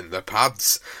in the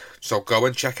pads. So go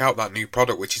and check out that new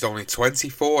product, which is only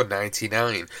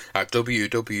 $24.99 at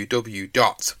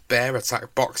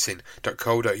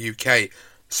www.bearattackboxing.co.uk.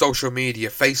 Social media,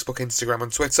 Facebook, Instagram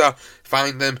and Twitter,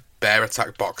 find them, Bear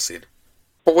Attack Boxing.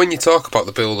 But when you talk about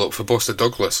the build-up for Buster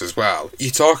Douglas as well, you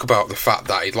talk about the fact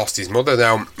that he'd lost his mother.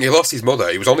 Now, he lost his mother.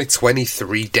 It was only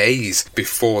 23 days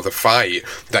before the fight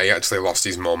that he actually lost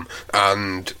his mum.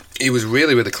 And he was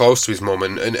really, really close to his mum,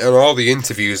 and all the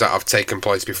interviews that have taken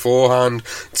place beforehand,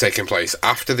 taken place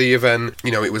after the event,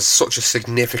 it was such a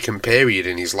significant period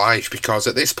in his life, because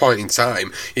at this point in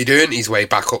time, he'd earned his way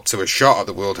back up to a shot at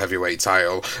the World Heavyweight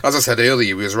title. As I said earlier,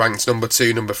 he was ranked number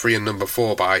 2, number 3 and number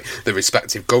 4 by the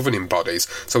respective governing bodies,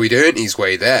 so he'd earned his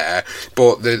way there,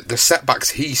 but the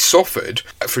setbacks he suffered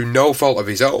through no fault of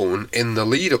his own in the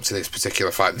lead up to this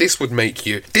particular fight, this would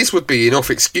be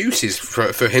enough excuses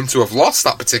for him to have lost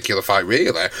that particular fight,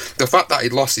 really. The fact that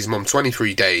he'd lost his mum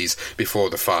 23 days before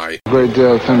the fight. Great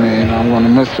deal to me, and I'm going to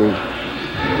miss her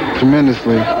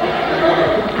tremendously.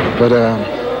 But,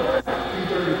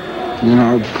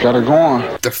 it's got to go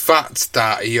on. The fact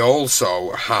that he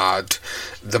also had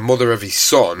the mother of his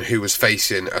son, who was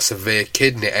facing a severe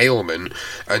kidney ailment,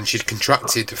 and she'd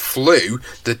contracted flu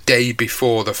the day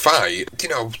before the fight,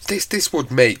 this would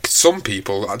make some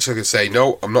people actually say,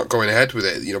 no, I'm not going ahead with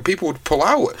it. People would pull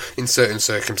out in certain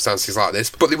circumstances like this,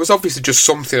 but there was obviously just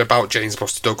something about James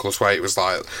Buster Douglas where it was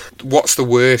like, what's the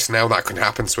worst now that can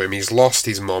happen to him? He's lost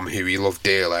his mum, who he loved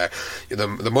dearly. The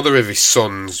mother of his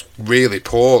son's really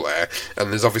poorly,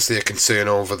 and there's obviously a concern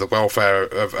over the welfare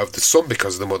of the son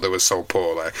because the mother was so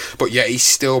poorly. But yet he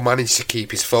still managed to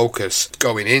keep his focus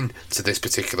going into this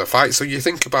particular fight. So you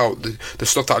think about the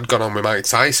stuff that had gone on with Mike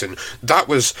Tyson, that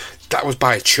was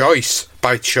by choice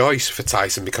for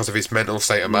Tyson because of his mental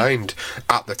state of mind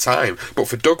at the time. But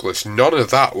for Douglas, none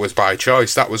of that was by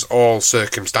choice. That was all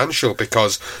circumstantial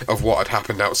because of what had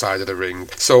happened outside of the ring.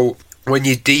 So when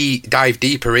you dive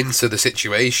deeper into the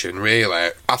situation, really,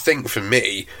 I think for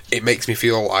me, it makes me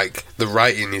feel like the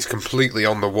writing is completely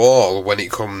on the wall when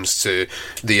it comes to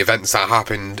the events that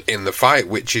happened in the fight,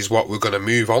 which is what we're going to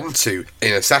move on to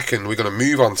in a second. We're going to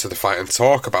move on to the fight and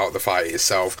talk about the fight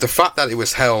itself. The fact that it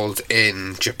was held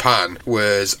in Japan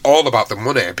was all about the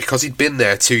money, because he'd been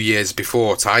there 2 years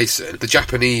before Tyson. The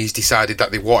Japanese decided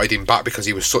that they wanted him back because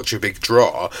he was such a big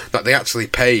draw that they actually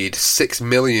paid $6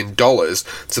 million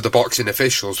to the boxing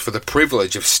officials for the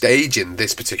privilege of staging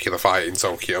this particular fight in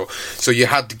Tokyo. So you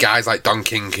had guys like Don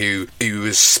King who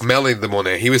was smelling the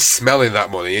money. He was smelling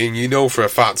that money, and for a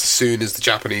fact, as soon as the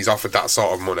Japanese offered that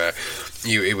sort of money,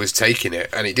 he was taking it,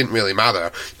 and it didn't really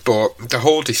matter. But the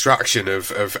whole distraction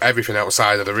of everything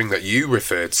outside of the ring that you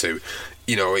referred to,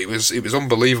 You know, it was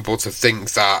unbelievable to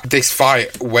think that this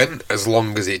fight went as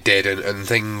long as it did and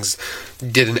things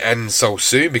didn't end so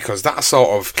soon, because that sort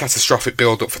of catastrophic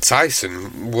build-up for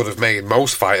Tyson would have made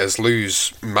most fighters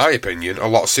lose, in my opinion, a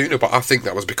lot sooner. But I think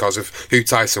that was because of who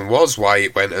Tyson was, why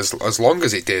it went as long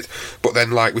as it did. But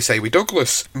then, like we say with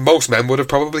Douglas, most men would have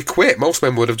probably quit. Most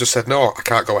men would have just said, no, I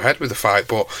can't go ahead with the fight.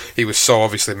 But he was so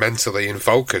obviously mentally in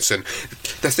focus. And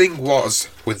the thing was,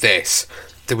 with this,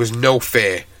 there was no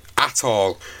fear at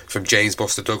all from James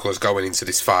Buster Douglas going into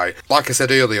this fight. Like I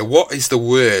said earlier, what is the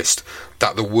worst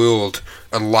that the world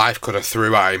and life could have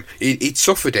threw at him? He'd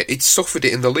suffered it. He'd suffered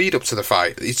it in the lead up to the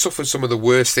fight. He'd suffered some of the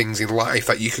worst things in life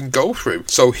that you can go through.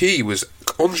 So he was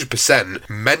 100%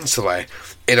 mentally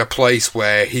in a place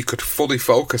where he could fully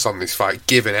focus on this fight,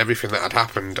 given everything that had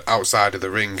happened outside of the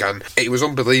ring. And it was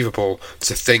unbelievable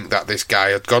to think that this guy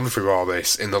had gone through all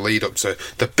this in the lead up to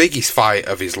the biggest fight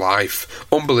of his life.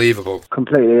 Unbelievable.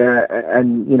 Completely.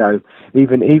 And, you know,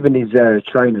 even his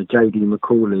trainer, J.D.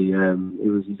 McCauley, he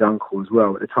was his uncle as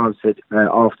well, at the time said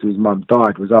after his mum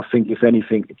died, was, I think, if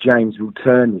anything, James will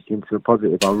turn this into a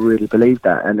positive. I really believe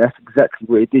that. And that's exactly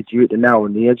what he did. You hit the nail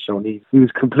on the head, Sean. He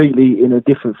was completely in a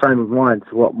different frame of mind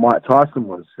to what Mike Tyson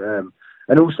was.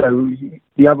 And also,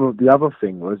 the other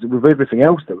thing was, with everything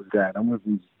else that was going on, with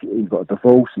he got a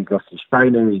divorce, he lost his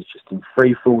trainer, he's just in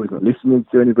free fall, he's not listening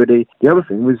to anybody. The other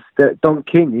thing was that Don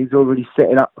King, he's already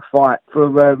setting up a fight for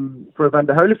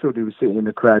Evander Holyfield, who was sitting in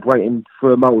the crowd waiting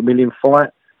for a multi-million fight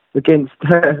against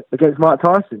Mike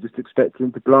Tyson, just expecting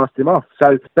him to blast him off.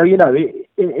 So you know,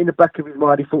 in the back of his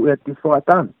mind, he thought he had this fight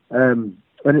done. And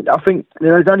I think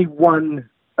there's only one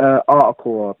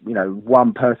article, or, you know,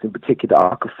 one person in particular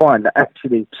that I could find that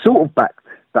actually sort of backed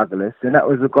Douglas, and that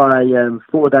was a guy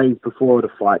 4 days before the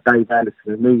fight, Dave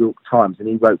Anderson of the New York Times, and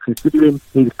he wrote, considering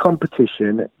his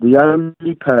competition, the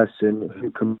only person who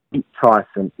can beat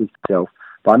Tyson is himself.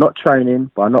 By not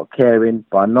training, by not caring,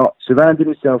 by not surrounding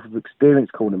himself with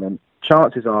experienced cornermen,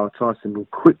 chances are Tyson will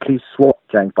quickly swat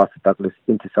James Buster Douglas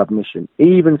into submission.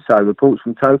 Even so, reports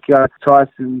from Tokyo,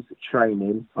 Tyson's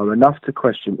training are enough to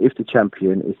question if the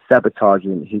champion is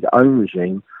sabotaging his own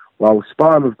regime. While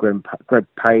sparring with Greg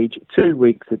Page 2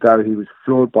 weeks ago, he was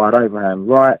floored by an overhand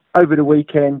right. Over the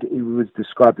weekend, he was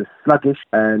described as sluggish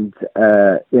and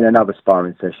in another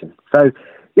sparring session. So,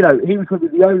 you know, he was probably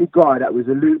the only guy that was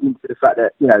alluding to the fact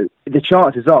that, you know, the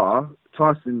chances are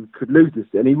Tyson could lose this,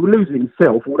 and he would lose it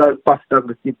himself. Although Buster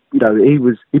Douglas, he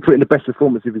put in the best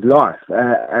performance of his life,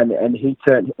 and he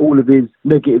turned all of his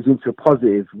negatives into a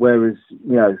positive. Whereas,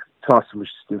 you know, Tyson was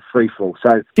just in free fall.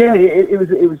 So yeah, it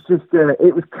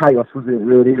was chaos, wasn't it?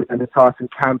 Really, and the Tyson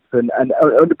camp and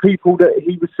the people that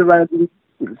he was surrounding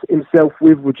himself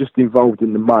with were just involved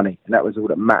in the money, and that was all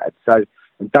that mattered. So,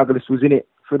 and Douglas was in it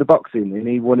for the boxing, and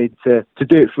he wanted to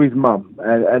do it for his mum,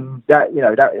 and that, you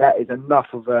know, that is enough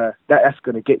of that's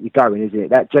going to get you going, isn't it?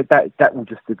 That will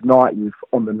just ignite you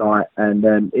on the night,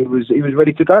 and he was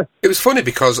ready to go. It was funny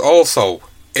because also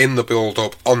in the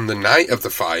build-up on the night of the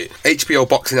fight, HBO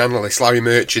boxing analysts Larry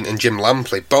Merchant and Jim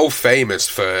Lampley, both famous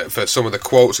for some of the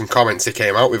quotes and comments they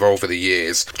came out with over the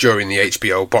years during the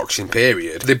HBO boxing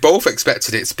period, they both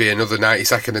expected it to be another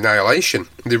 90-second annihilation.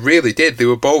 They really did. They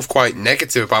were both quite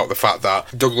negative about the fact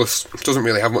that Douglas doesn't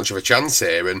really have much of a chance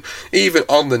here, and even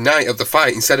on the night of the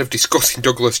fight, instead of discussing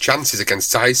Douglas' chances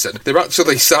against Tyson, they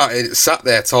actually sat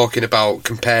there talking about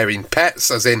comparing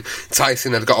pets, as in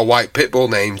Tyson had got a white pit bull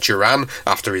named Duran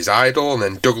after his idol, and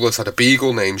then Douglas had a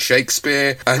beagle named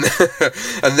Shakespeare, and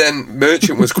and then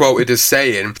Merchant was quoted as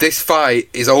saying, "This fight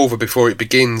is over before it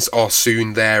begins or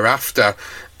soon thereafter."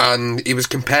 And he was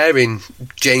comparing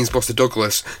James Buster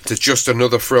Douglas to just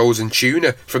another frozen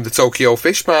tuna from the Tokyo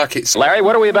fish markets. Larry,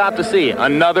 what are we about to see?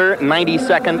 Another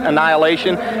 90-second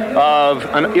annihilation of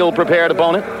an ill-prepared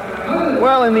opponent?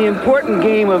 Well, in the important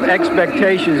game of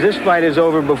expectations, this fight is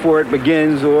over before it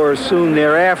begins or soon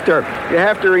thereafter. You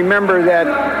have to remember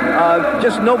that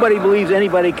just nobody believes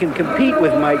anybody can compete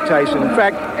with Mike Tyson. In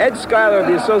fact, Ed Schuyler of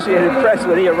the Associated Press,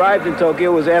 when he arrived in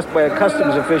Tokyo, was asked by a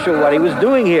customs official what he was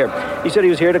doing here. He said he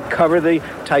was here to cover the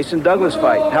Tyson-Douglas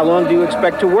fight. How long do you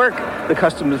expect to work? The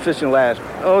customs official asked.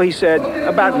 Oh, he said,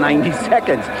 about 90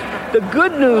 seconds. The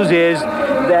good news is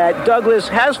that Douglas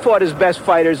has fought his best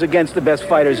fighters against the best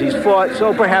fighters he's fought,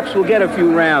 so perhaps we'll get a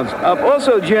few rounds.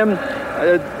 Also, Jim,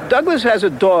 Douglas has a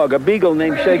dog, a beagle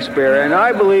named Shakespeare, and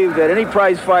I believe that any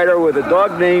prize fighter with a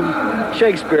dog named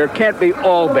Shakespeare can't be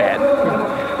all bad.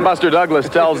 Buster Douglas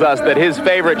tells us that his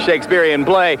favorite Shakespearean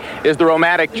play is the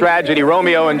romantic tragedy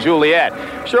Romeo and Juliet.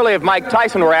 Surely if Mike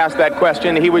Tyson were asked that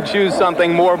question, he would choose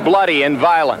something more bloody and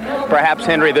violent, perhaps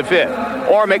Henry V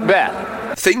or Macbeth.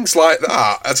 Things like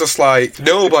that are just like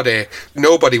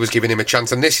nobody was giving him a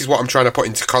chance, and this is what I'm trying to put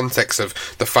into context of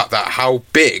the fact that how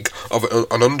big of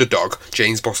an underdog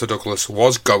James Buster Douglas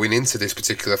was going into this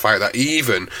particular fight, that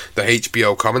even the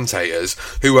HBO commentators,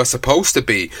 who are supposed to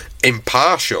be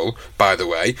impartial, by the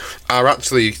way, are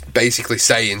actually basically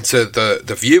saying to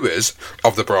the viewers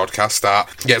of the broadcast that,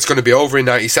 yeah, it's going to be over in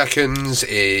 90 seconds,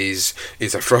 is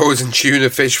a frozen tuna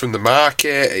fish from the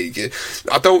market.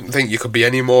 I don't think you could be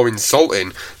any more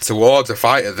insulting towards a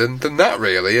fighter than that,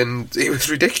 really, and it was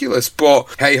ridiculous. But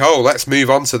hey ho, let's move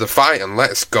on to the fight and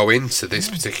let's go into this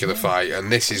particular fight,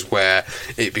 and this is where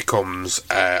it becomes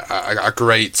a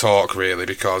great talk, really,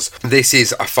 because this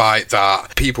is a fight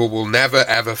that people will never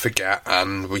ever forget,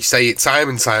 and we say it time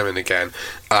and time and again.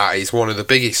 Is one of the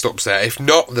biggest upset, if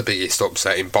not the biggest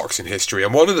upset in boxing history,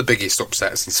 and one of the biggest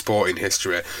upsets in sporting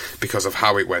history because of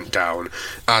how it went down.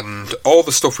 And all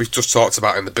the stuff we've just talked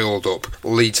about in the build-up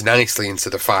leads nicely into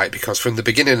the fight, because from the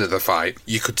beginning of the fight,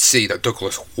 you could see that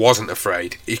Douglas wasn't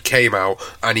afraid. He came out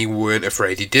and he weren't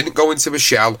afraid. He didn't go into a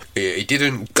shell. He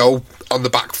didn't go on the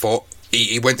back foot.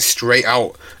 He went straight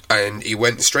out. And he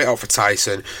went straight out for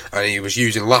Tyson, and he was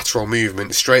using lateral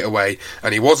movement straight away,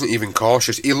 and he wasn't even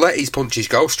cautious. He let his punches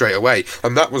go straight away,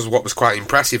 and that was what was quite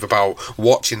impressive about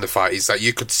watching the fight, is that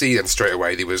you could see then straight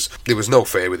away there was no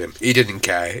fear with him. He didn't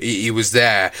care. He was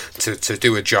there to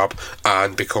do a job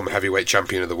and become heavyweight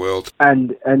champion of the world.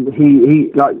 And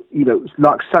he like, you know,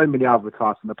 like so many other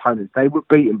Tyson opponents, they were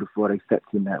beaten before they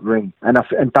stepped in that ring, and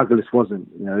Douglas wasn't.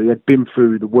 You know, he had been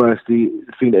through the worst thing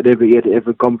that he had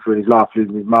ever gone through in his life,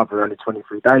 losing his mother only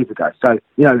 23 days ago. So,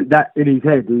 you know, that in his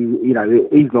head,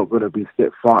 he's not going to be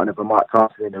fighting over Mike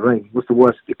Tyson in the ring. What's the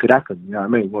worst that could happen? You know what I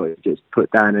mean? Well, he gets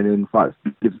put down and then fight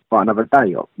another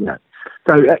day off, you know.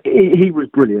 So he was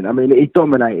brilliant. I mean, he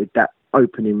dominated that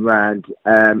opening round.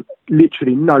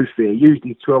 Literally no fear, used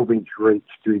his 12-inch reach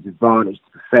to his advantage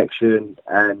to perfection,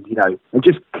 and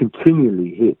just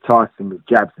continually hit Tyson with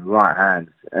jabs and right hands,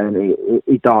 and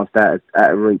he danced out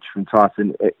a reach from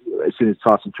Tyson as soon as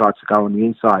Tyson tried to go on the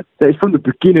inside. So it's from the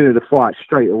beginning of the fight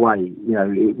straight away,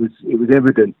 it was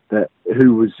evident that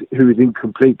who was in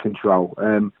complete control.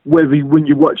 When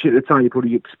you watch it at the time, you're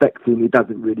probably expecting it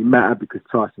doesn't really matter because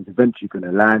Tyson's eventually going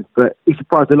to land, but he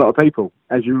surprised a lot of people.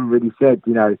 As you already said,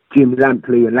 Jim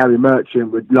Lampley and Larry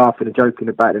Merchant were laughing and joking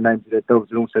about the names of their dogs,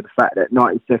 and also the fact that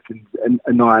 90 seconds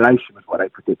annihilation was what they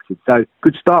predicted. So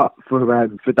good start for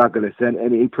Douglas,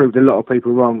 and he proved a lot of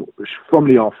people wrong from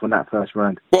the off on that first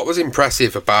round. What was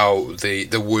impressive about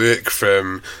the work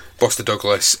from Buster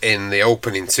Douglas in the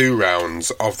opening 2 rounds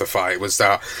of the fight was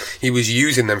that he was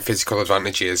using them physical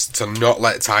advantages to not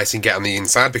let Tyson get on the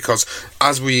inside, because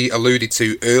as we alluded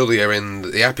to earlier in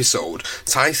the episode,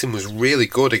 Tyson was really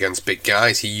good against big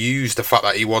guys. He used the fact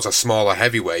that he was a smaller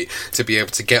heavyweight to be able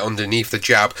to get underneath the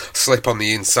jab, slip on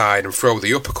the inside and throw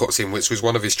the uppercuts in, which was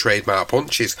one of his trademark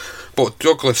punches. But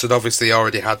Douglas had obviously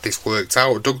already had this worked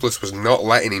out. Douglas was not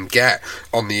letting him get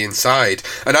on the inside,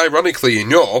 and ironically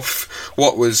enough,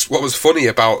 what was funny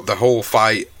about the whole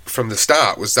fight from the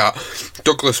start was that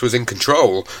Douglas was in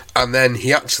control, and then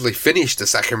he actually finished the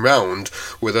second round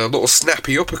with a little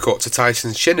snappy uppercut to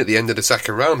Tyson's chin at the end of the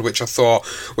second round, which I thought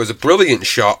was a brilliant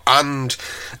shot, and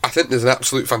I think there's an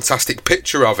absolute fantastic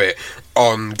picture of it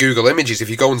on Google Images. If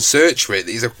you go and search for it,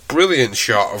 there's a brilliant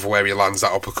shot of where he lands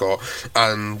that uppercut,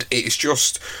 and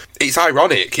it's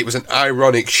ironic. It was an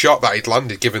ironic shot that he'd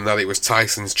landed, given that it was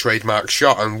Tyson's trademark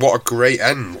shot, and what a great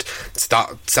end to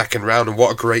that second round, and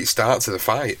what a great start to the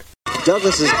fight.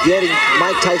 Douglas is getting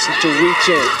Mike Tyson to reach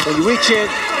in. When you reach in,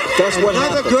 that's what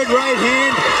happens. Another good right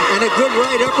hand and a good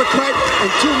right uppercut and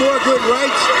 2 more good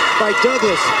rights by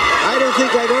Douglas. I don't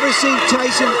think I've ever seen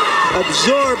Tyson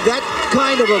absorb that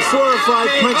kind of a 4 or 5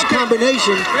 punch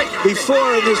combination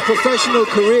before in his professional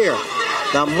career.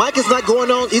 Now, Mike is not going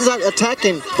on, he's not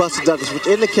attacking Buster Douglas, which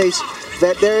indicates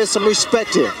that there is some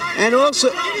respect here. And also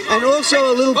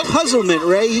a little puzzlement,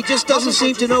 Ray. He just doesn't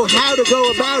seem to know how to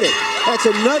go about it. That's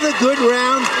another good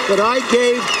round that I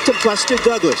gave to Buster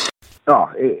Douglas.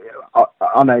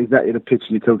 I know exactly the picture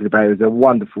you're talking about. It was a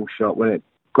wonderful shot, wasn't it?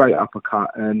 Great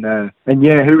uppercut, and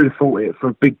yeah, who would have thought it for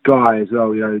a big guy as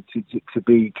well? To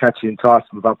be catching Tyson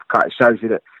with uppercut, it shows you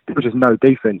that there was just no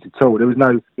defense at all. There was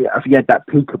no. He had that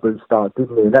peekaboo start,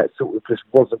 didn't he? And that sort of just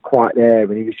wasn't quite there,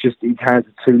 and his hands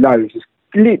were too low. He was just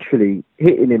literally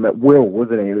hitting him at will,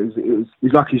 wasn't he? It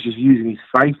was like he's just using his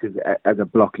face as a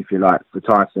block, if you like, for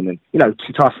Tyson. And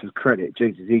to Tyson's credit,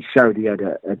 Jesus, he showed he had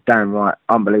a downright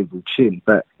unbelievable chin.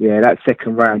 But yeah, that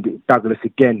second round, Douglas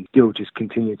again still just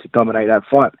continued to dominate that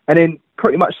fight. And then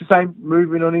pretty much the same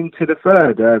moving on into the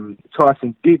third.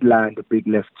 Tyson did land a big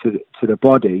left to the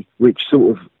body, which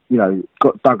sort of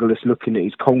got Douglas looking at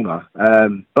his corner.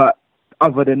 But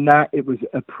other than that, it was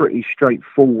a pretty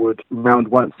straightforward round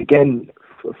once again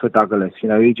for Douglas.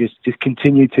 He just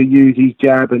continued to use his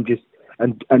jab and just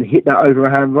and hit that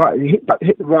overhand right. He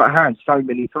hit the right hand so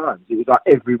many times. It was like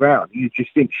every round. You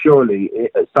just think surely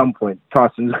at some point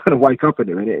Tyson's going to wake up in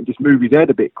a minute and just move his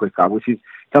head a bit quicker, which is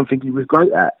something he was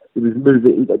great at. He was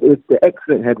moving. The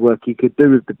excellent head work he could do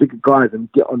with the bigger guys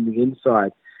and get on the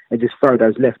inside and just throw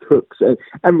those left hooks.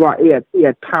 And right, he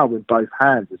had power with both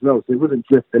hands as well. So it wasn't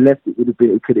just the left. It would have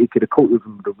been. He could have caught with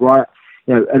him with the right.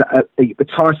 And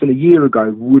Tyson a year ago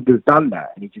would have done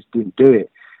that, and he just didn't do it.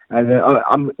 And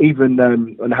I'm even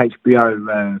on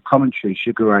HBO commentary,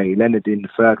 Sugar Ray Leonard in the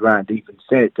third round even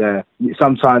said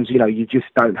sometimes you just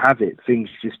don't have it. Things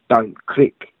just don't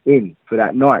click in for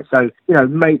that night. So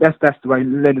mate, that's the way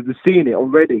Leonard was seeing it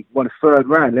already. Won a third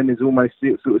round, Leonard's almost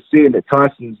sort of seeing that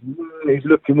Tyson's he's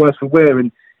looking worse for wear, and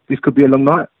this could be a long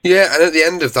night. Yeah, and at the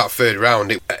end of that third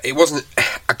round, it wasn't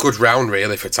a good round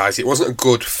really for Tyson. It wasn't a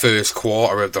good first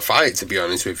quarter of the fight, to be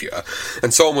honest with you.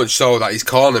 And so much so that his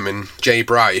cornerman, Jay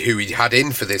Bright, who he had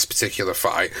in for this particular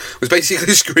fight, was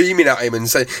basically screaming at him and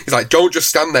saying, he's like, don't just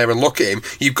stand there and look at him,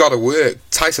 you've got to work.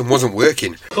 Tyson wasn't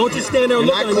working. Don't just stand there and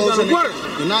look at him, you got to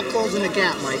work. You're not closing the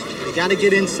gap, Mike. You got to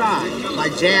get inside by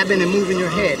jabbing and moving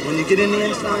your head. When you get in the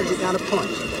inside, you got to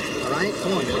punch. All right?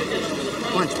 Come on, man.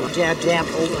 Punch, jab,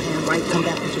 overhand, right, come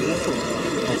back with your left foot.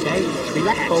 Okay?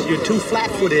 Relax. Oh, you're too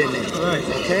flat-footed in there. Right.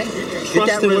 Okay?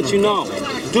 Trust in what you know.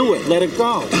 Do it. Let it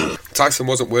go. Tyson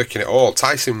wasn't working at all.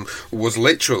 Tyson was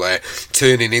literally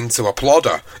turning into a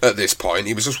plodder at this point.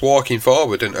 He was just walking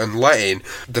forward and letting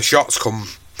the shots come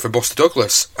from Buster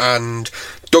Douglas. And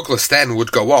Douglas then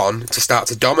would go on to start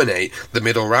to dominate the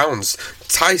middle rounds.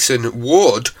 Tyson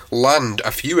would land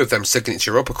a few of them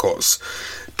signature uppercuts,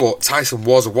 but Tyson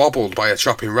was wobbled by a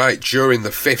chopping right during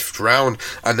the fifth round,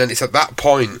 and then it's at that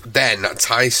point then that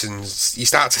you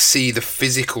start to see the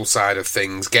physical side of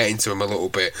things getting to him a little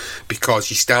bit,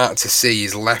 because you start to see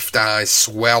his left eye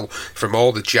swell from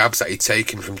all the jabs that he'd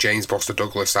taken from James Buster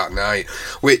Douglas that night,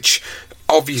 which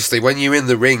obviously when you're in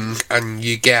the ring and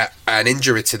you get an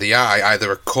injury to the eye,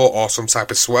 either a cut or some type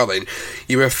of swelling,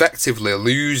 you're effectively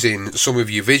losing some of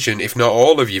your vision, if not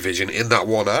all of your vision, in that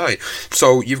one eye.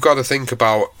 So you've got to think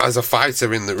about, as a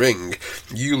fighter in the ring,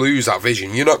 you lose that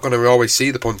vision. You're not going to always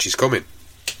see the punches coming.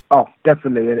 Oh,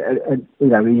 definitely. And he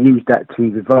used that to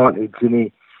his advantage, and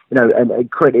he,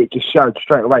 and credit, it just showed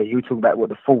straight away. You were talking about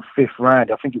the fourth, fifth round.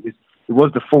 I think it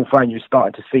was the fourth round you were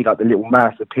starting to see like the little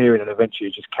mass appearing, and eventually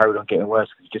it just carried on getting worse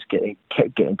because he just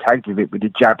kept getting tagged with it with the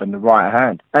jab and the right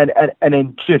hand, and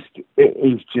then it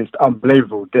is just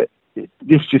unbelievable that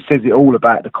this just says it all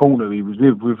about the corner he was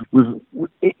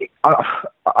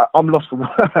I'm lost for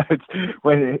words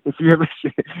if you ever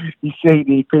you see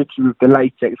the picture of the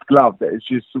latex glove that is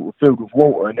just sort of filled with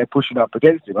water and they're pushing up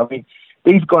against him. I mean,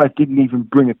 these guys didn't even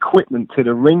bring equipment to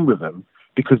the ring with them,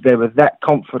 because they were that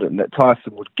confident that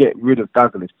Tyson would get rid of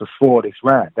Douglas before this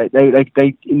round. They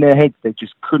in their heads, they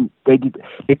just couldn't. They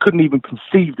couldn't even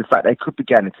conceive the fact they could be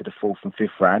getting into the fourth and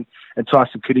fifth round, and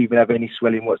Tyson could even have any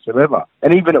swelling whatsoever.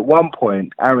 And even at one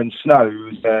point, Aaron Snow,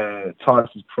 who's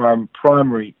Tyson's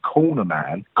primary corner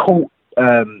man, caught.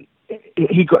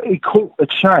 He caught a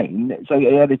chain, so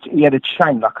he had a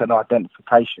chain like an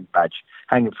identification badge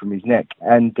hanging from his neck,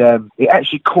 and it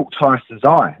actually caught Tyson's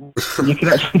eye. And you can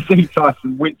actually see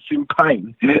Tyson wince in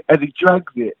pain as he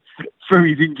drags it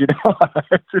through his injured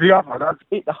eye to the other one.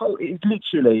 It's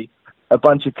literally a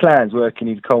bunch of clowns working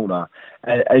his corner,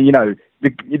 and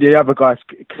the other guys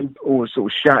can all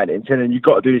sort of shout at him, telling him, "You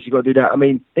got to do this, you got to do that." I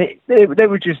mean, they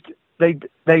were just. They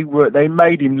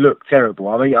made him look terrible.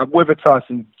 I mean, whether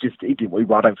Tyson I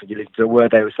don't think he listened to a word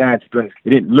they were saying, to be honest.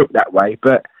 It didn't look that way,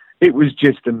 but it was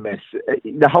just a mess.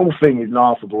 The whole thing is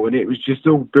laughable, and it was just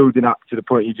all building up to the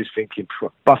point you're just thinking,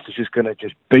 Buster's just going to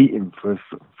just beat him for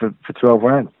 12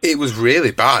 rounds. It was really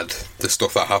bad, the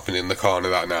stuff that happened in the corner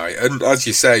that night. And as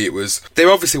you say, they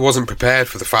obviously wasn't prepared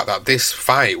for the fact that this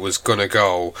fight was going to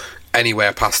go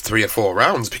anywhere past 3 or 4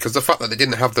 rounds, because the fact that they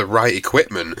didn't have the right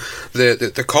equipment,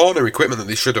 the corner equipment that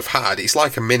they should have had, it's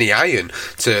like a mini iron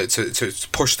to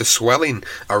push the swelling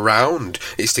around.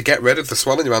 It's to get rid of the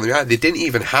swelling around the eye. They didn't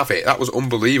even have it. That was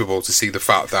unbelievable to see, the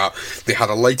fact that they had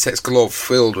a latex glove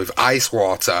filled with ice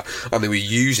water and they were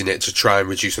using it to try and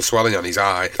reduce the swelling on his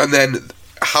eye. And then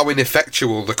how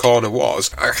ineffectual the corner was,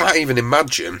 I can't even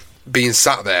imagine being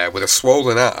sat there with a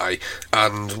swollen eye,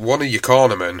 and one of your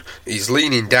cornermen is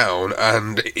leaning down,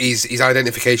 and his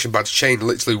identification badge chain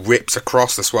literally rips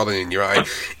across the swelling in your eye.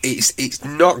 It's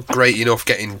not great enough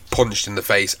getting punched in the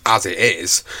face as it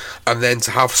is, and then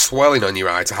to have swelling on your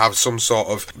eye, to have some sort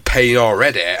of pain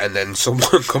already, and then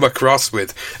someone come across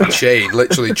with a chain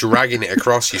literally dragging it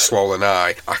across your swollen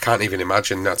eye. I can't even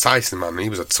imagine. Now, Tyson, man, he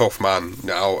was a tough man.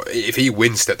 Now, if he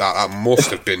winced at that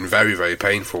must have been very, very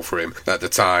painful for him at the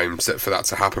time for that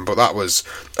to happen. But that was,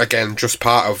 again, just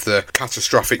part of the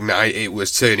catastrophic night it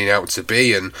was turning out to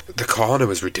be, and the corner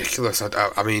was ridiculous.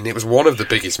 I mean, it was one of the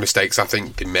biggest mistakes I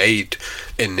think they made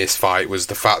in this fight, was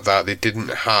the fact that they didn't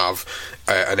have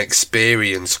an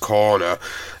experienced corner.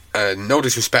 No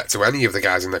disrespect to any of the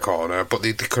guys in the corner, but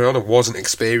the corner wasn't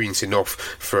experienced enough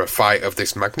for a fight of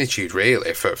this magnitude,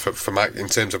 really, for Mike, in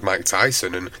terms of Mike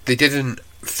Tyson, and they didn't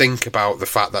think about the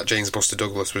fact that James Buster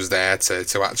Douglas was there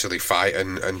to actually fight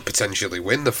and potentially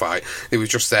win the fight. He was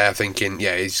just there thinking,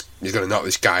 yeah, he's going to knock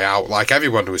this guy out, like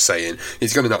everyone was saying,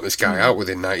 he's going to knock this guy out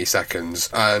within 90 seconds,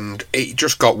 and it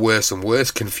just got worse and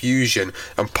worse. Confusion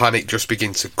and panic just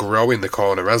began to grow in the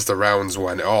corner as the rounds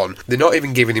went on. They're not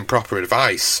even giving him proper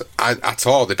advice at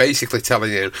all. They're basically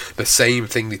telling him the same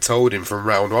thing they told him from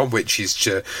round one, which is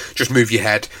to just move your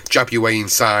head, jab your way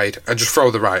inside, and just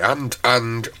throw the right hand.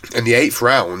 And in the 8th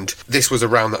round, this was a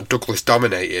round that Douglas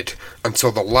dominated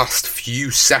until the last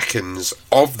few seconds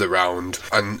of the round,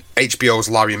 and HBO's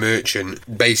Larry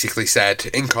Merchant basically said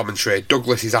in commentary,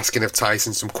 Douglas is asking of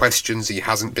Tyson some questions he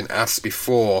hasn't been asked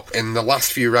before. In the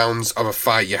last few rounds of a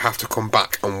fight, you have to come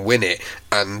back and win it,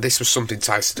 and this was something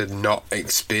Tyson had not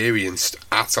experienced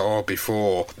at all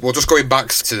before. Well, just going back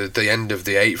to the end of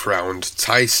the 8th round,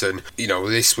 Tyson,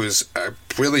 this was a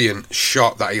brilliant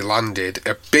shot that he landed,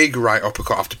 a big right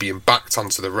uppercut after being backed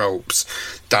onto the ropes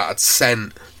that had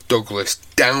sent Douglas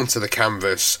down to the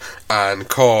canvas and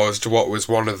caused what was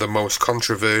one of the most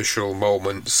controversial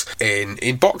moments in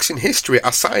boxing history.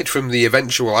 Aside from the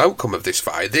eventual outcome of this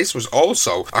fight, this was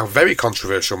also a very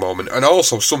controversial moment, and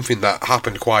also something that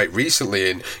happened quite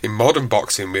recently in modern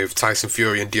boxing with Tyson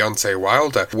Fury and Deontay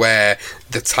Wilder, where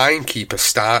the timekeeper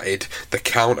started the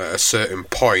count at a certain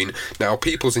point. Now,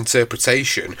 people's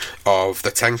interpretation of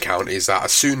the 10 count is that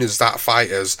as soon as that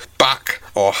fighter's back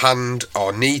or hand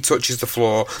or knee touches the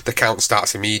floor, the count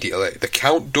starts immediately. The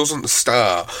count doesn't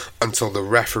start until the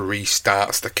referee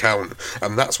starts the count,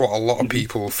 and that's what a lot of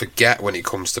people forget when it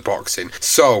comes to boxing.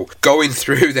 So, going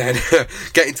through then,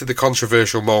 getting to the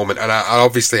controversial moment, and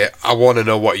I want to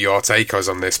know what your take is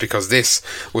on this, because this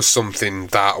was something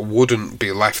that wouldn't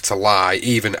be left to lie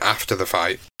even after the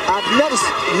fight. I've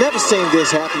never seen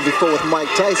this happen before with Mike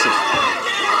Tyson.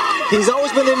 He's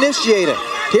always been the initiator.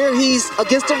 Here he's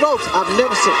against the ropes. I've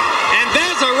never seen. And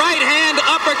there's a right hand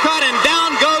uppercut, and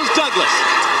down goes Douglas.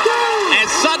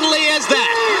 As suddenly as that.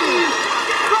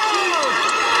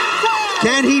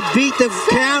 Can he beat the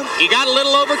count? He got a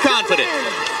little overconfident.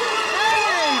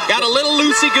 Got a little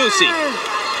loosey-goosey.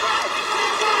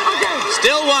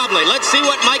 Still wobbly. Let's see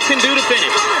what Mike can do to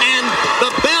finish. And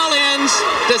the bell ends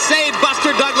to save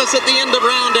Buster Douglas at the end of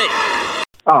round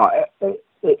 8.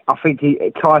 I think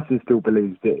Tyson still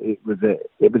believes that it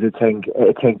was a 10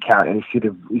 count, and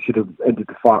he should have ended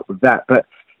the fight with that. But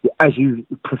as you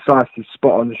precisely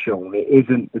spot on, Sean, it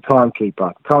isn't the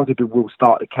timekeeper. The timekeeper will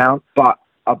start the count, but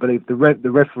I believe the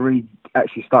referee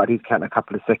actually started his count a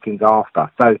couple of seconds after.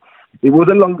 So it was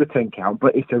a longer 10 count,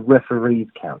 but it's a referee's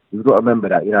count. You've got to remember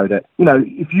that.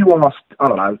 If you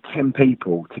asked 10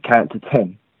 people to count to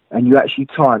 10, and you actually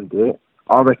timed it,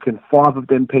 I reckon 5 of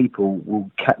them people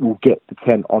will get the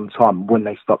 10 on time when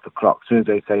they stop the clock, as soon as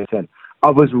they say 10.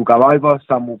 Others will go over,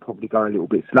 some will probably go a little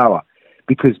bit slower,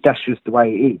 because that's just the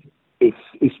way it is.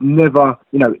 It's never,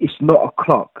 it's not a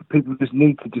clock. People just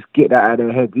need to just get that out of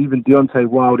their heads. Even Deontay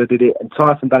Wilder did it, and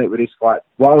Tyson done it with this fight.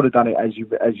 Wilder done it, as you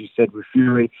said, with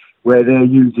Fury, where they're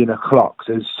using a clock.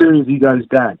 So as soon as he goes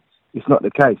down, it's not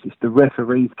the case. It's the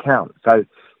referee's count. So,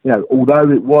 although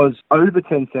it was over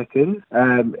 10 seconds,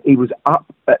 he was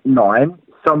up at 9.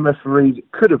 Some referees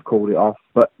could have called it off,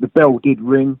 but the bell did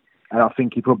ring, and I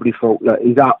think he probably thought, look,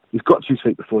 he's up, he's got 2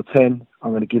 feet before 10, I'm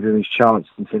going to give him his chance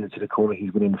and send him to the corner,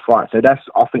 he's winning the fight. So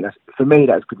I think for me,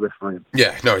 that's good refereeing.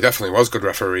 Yeah, no, it definitely was good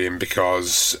refereeing,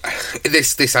 because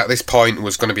this at this point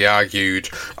was going to be argued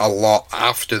a lot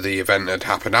after the event had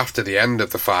happened, after the end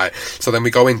of the fight. So then we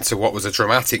go into what was a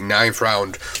dramatic 9th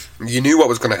round. You knew what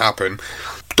was going to happen.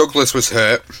 Douglas was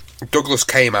hurt. Douglas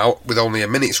came out with only a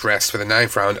minute's rest for the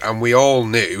 9th round, and we all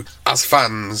knew, as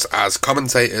fans, as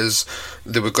commentators,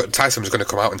 Tyson was going to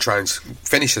come out and try and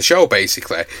finish the show,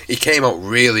 basically. He came out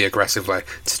really aggressively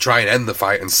to try and end the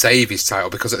fight and save his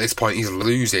title, because at this point he's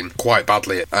losing quite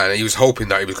badly, and he was hoping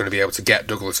that he was going to be able to get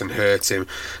Douglas and hurt him.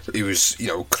 He was,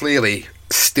 clearly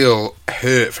still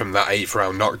hurt from that 8th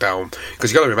round knockdown,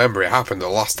 because you got to remember it happened the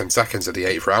last 10 seconds of the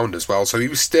 8th round as well, so he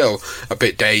was still a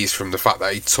bit dazed from the fact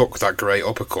that he took that great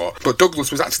uppercut. But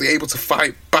Douglas was actually able to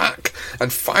fight back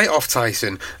and fight off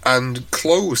Tyson and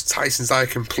close Tyson's eye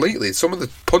completely. Some of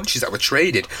the punches that were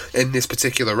traded in this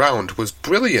particular round was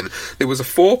brilliant. There was a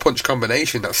 4-punch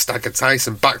combination that staggered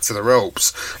Tyson back to the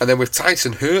ropes, and then with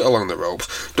Tyson hurt along the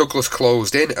ropes, Douglas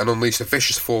closed in and unleashed a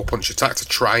vicious 4-punch attack to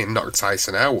try and knock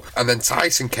Tyson out, and then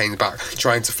Tyson came back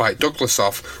trying to fight Douglas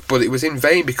off, but it was in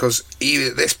vain, because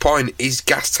at this point his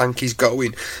gas tank is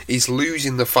going, he's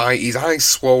losing the fight, his eyes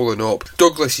swollen up.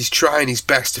 Douglas is trying his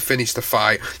best to finish the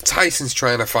fight, Tyson's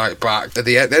trying to fight back. At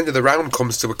the end of the round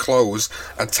comes to a close,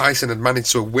 and Tyson had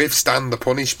managed to withstand the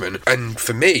punishment, and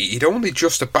for me, he'd only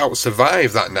just about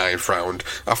survived that 9th round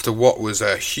after what was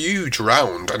a huge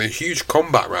round and a huge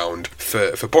combat round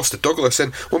for Buster Douglas.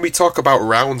 And when we talk about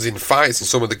rounds in fights and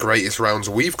some of the greatest rounds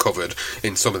we've covered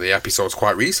in some of the episodes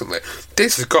quite recently,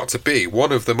 this has got to be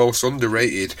one of the most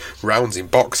underrated rounds in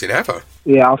boxing ever.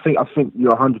 Yeah, I think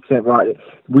you're 100% right.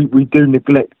 We do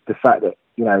neglect the fact that,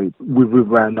 with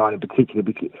round 9 in particular,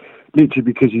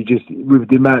 because you just, with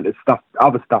the amount of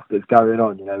other stuff that's going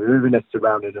on, everything that's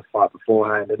surrounding the fight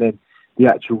beforehand, and then the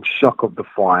actual shock of the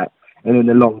fight, and then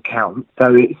the long count.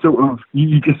 So it's sort of,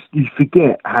 you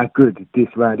forget how good this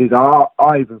round is.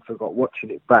 I even forgot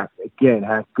watching it back again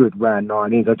how good round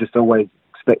 9 is. I just always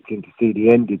expecting to see the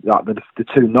ending, like the 2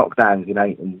 knockdowns in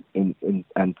 8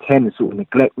 and 10, and sort of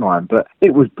neglect 9. But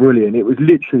it was brilliant. It was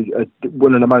literally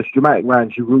one of the most dramatic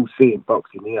rounds you will see in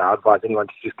boxing. I advise anyone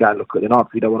to just go and look at the 9th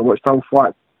if you don't want to watch the whole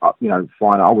fight.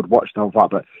 Fine, I would watch the whole fight,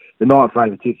 but the 9th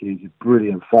round in particular is a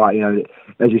brilliant fight.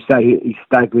 As you say, he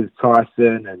staggers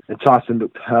Tyson, and Tyson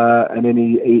looked hurt, and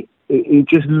then it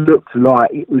just looked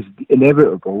like it was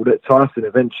inevitable that Tyson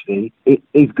eventually the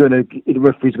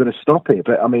referee's going to stop it.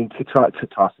 But to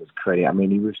Tyson's credit,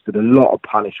 he withstood a lot of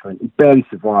punishment. He barely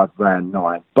survived round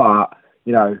 9, but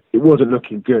it wasn't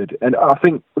looking good. And I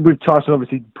think with Tyson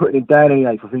obviously putting him down in the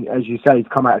 8th, I think, as you say, he's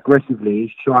come out aggressively.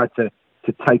 He's tried to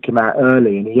take him out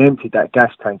early, and he emptied that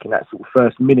gas tank in that sort of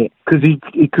first minute, because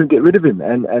he couldn't get rid of him.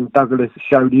 And Douglas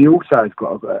showed he also has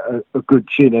got a good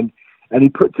chin, and he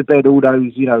put to bed all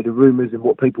those, the rumours and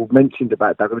what people mentioned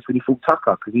about Douglas when he fought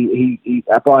Tucker, because he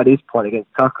by this point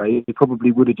against Tucker, he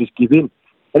probably would have just given in.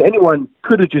 And anyone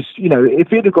could have just, if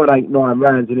he'd have got 8-9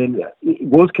 rounds and then it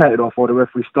was counted off, or the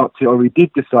referee stopped it, or he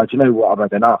did decide, I've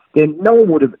had enough, then no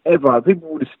one would have people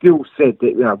would have still said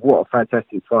that, what a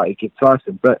fantastic fight he gave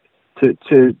Tyson. But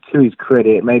to his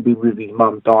credit, maybe with his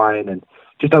mum dying and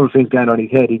just other things going on in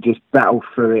his head, he just battled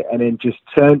through it and then just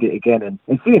turned it again.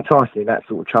 And seeing Tyson in that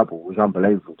sort of trouble was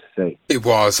unbelievable to see. It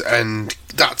was, and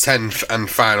that 10th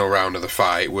and final round of the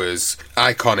fight was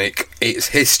iconic. It's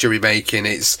history-making.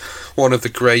 It's one of the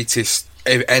greatest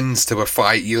ends to a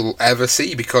fight you'll ever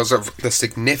see, because of the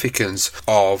significance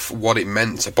of what it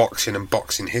meant to boxing and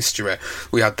boxing history.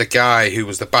 We had the guy who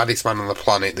was the baddest man on the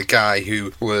planet, the guy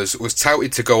who was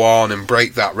touted to go on and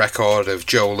break that record of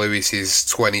Joe Louis's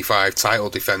 25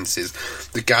 title defences,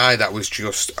 the guy that was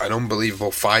just an unbelievable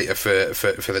fighter for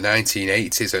the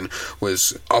 1980s, and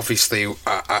was obviously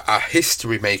a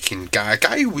history-making guy, a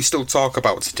guy who we still talk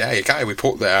about today, a guy we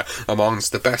put there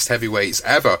amongst the best heavyweights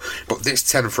ever. But this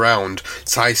 10th round,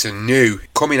 Tyson knew,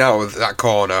 coming out of that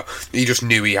corner, he just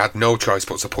knew he had no choice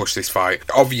but to push this fight.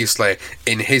 Obviously,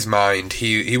 in his mind,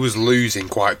 he was losing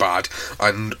quite bad,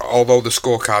 and although the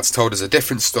scorecards told us a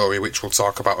different story, which we'll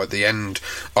talk about at the end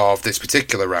of this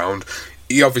particular round,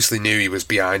 he obviously knew he was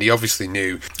behind. He obviously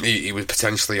knew he was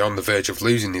potentially on the verge of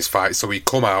losing this fight, so he'd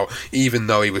come out even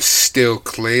though he was still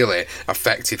clearly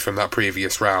affected from that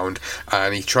previous round,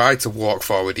 and he tried to walk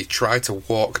forward. He tried to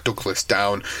walk Douglas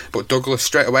down, but Douglas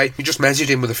straight away, he just measured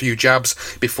him with a few jabs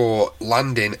before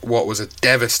landing what was a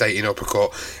devastating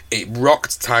uppercut. It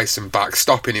rocked Tyson back,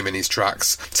 stopping him in his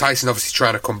tracks. Tyson obviously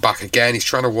trying to come back again. He's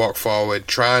trying to walk forward,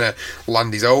 trying to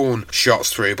land his own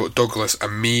shots through, but Douglas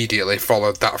immediately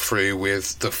followed that through with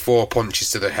the 4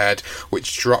 punches to the head,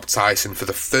 which dropped Tyson for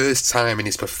the first time in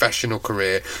his professional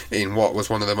career in what was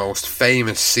one of the most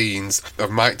famous scenes of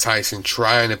Mike Tyson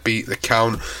trying to beat the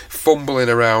count, fumbling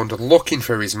around, looking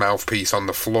for his mouthpiece on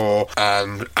the floor,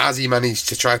 and as he managed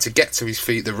to try to get to his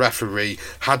feet, the referee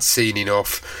had seen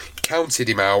enough. counted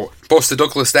him out. Buster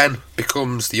Douglas then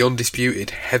becomes the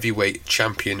undisputed heavyweight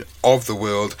champion of the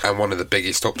world and one of the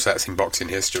biggest upsets in boxing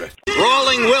history.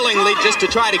 Rolling willingly just to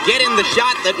try to get in the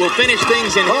shot that will finish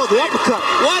things in. Oh, the uppercut.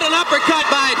 What an uppercut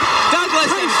by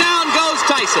Douglas, and down goes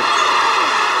Tyson.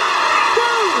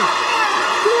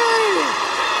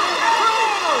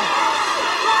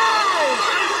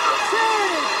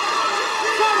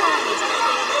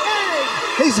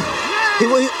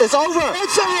 It's over.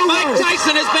 It's over. Mike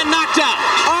Tyson has been knocked out.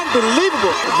 Unbelievable.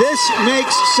 This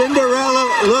makes Cinderella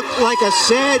look like a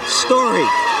sad story.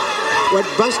 What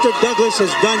Buster Douglas has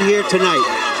done here tonight.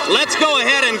 Let's go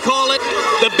ahead and call it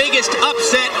the biggest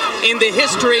upset in the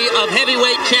history of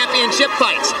heavyweight championship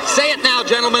fights. Say it now,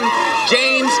 gentlemen.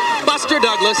 James Buster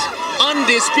Douglas,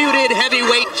 undisputed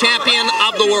heavyweight champion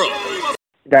of the world.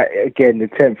 That, again, the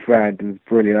 10th round was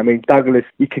brilliant. I mean, Douglas,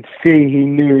 you could see he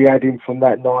knew he had him from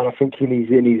that 9. I think in his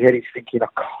head he's thinking, oh,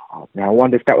 God, now I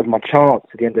wonder if that was my chance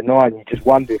at the end of 9. You just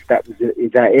wonder if that was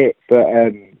is that it. But,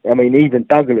 I mean, even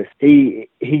Douglas, he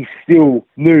still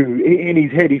knew, in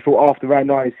his head, he thought after round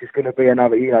 9, it's just going to be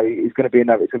another, it's going to be 10,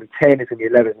 it's going to be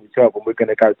 11 and 12, and we're going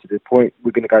to go to the point,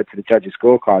 we're going to go to the judges'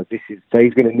 scorecards. So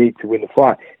he's going to need to win the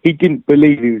fight. He didn't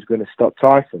believe he was going to stop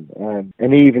Tyson.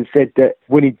 And he even said that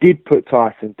when he did put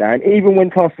Tyson down, even when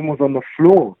Tyson was on the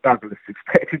floor, Douglas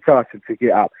expected Tyson to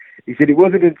get up. He said it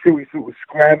wasn't until he sort of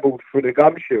scrambled for the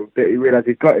gum shield that he realised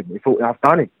he'd got him. He thought, I've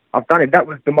done it. That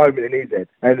was the moment in his head.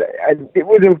 And it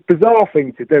was a bizarre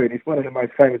thing to do, and it's one of the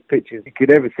most famous pictures you could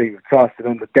ever see with Tyson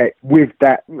on the deck with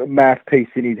that mouthpiece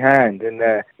in his hand. And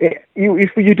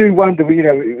you do wonder,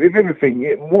 with everything,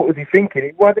 what was he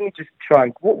thinking? Why didn't he just try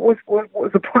and... What was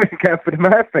the point of going for the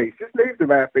mouthpiece? Just leave the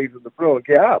mouthpiece on the floor and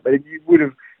get up, and you would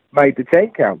have made the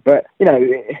 10 count. But,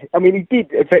 I mean, he did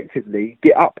effectively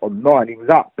get up on 9. He was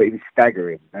up, but he was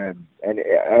staggering. And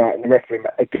the referee,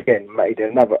 again, made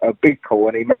a big call,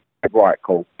 and he made the right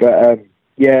call. But,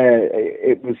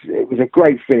 it was a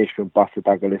great finish from Buster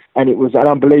Douglas, and it was an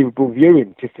unbelievable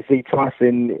viewing just to see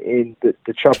Tyson in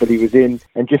the trouble he was in,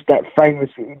 and just that famous,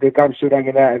 the gum shield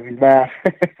hanging out of his mouth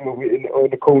on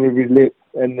the corner of his lip,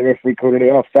 and the referee calling it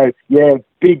off. So, yeah,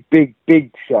 big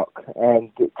shock,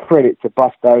 and credit to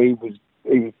Buster. He was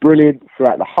brilliant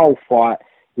throughout the whole fight.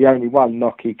 The only one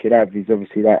knock he could have is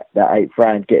obviously that 8th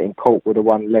round, getting caught with the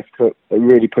one left hook that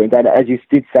really put him down. As you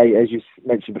did say, as you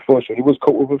mentioned before, Sean, he was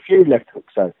caught with a few left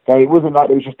hooks. So it wasn't like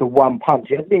it was just a one punch.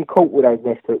 He had been caught with those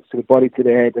left hooks to the body, to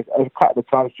the head, a couple of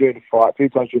times during the fight, 2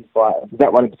 times during the fight.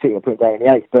 That one in particular put him down in the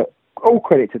 8th. But all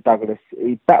credit to Douglas.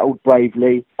 He battled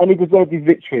bravely, and he deserved his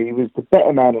victory. He was the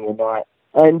better man on the night.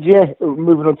 And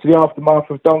moving on to the aftermath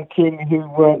of Don King, who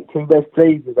weren't too best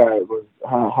pleased with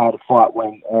how the fight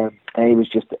went. And he was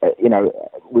just,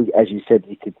 as you said,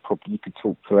 you could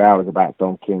talk for hours about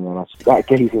Don King. And that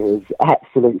geezer was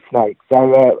absolute snake.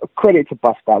 So credit to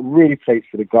Buster. Really pleased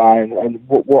for the guy, and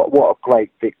what a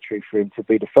great victory for him to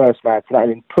be the first man to not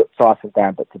only put Tyson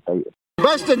down, but to beat him.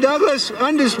 Buster Douglas,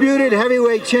 undisputed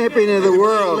heavyweight champion of the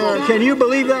world. Can you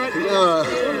believe that?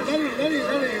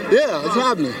 Yeah, it's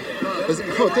happening.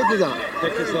 Take this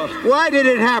out. Why did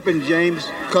it happen, James?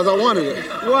 Because I wanted it.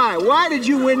 Why? Why did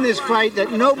you win this fight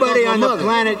that nobody on the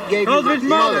planet gave you? His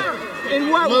mother. In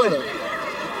what way?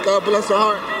 God bless her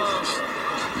heart.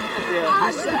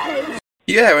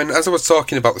 Yeah, and as I was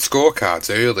talking about the scorecards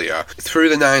earlier, through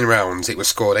the 9 rounds it was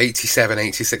scored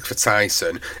 87-86 for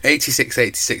Tyson,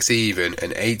 86-86 even,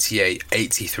 and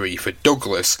 88-83 for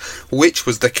Douglas, which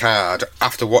was the card,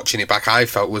 after watching it back, I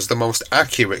felt was the most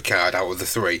accurate card out of the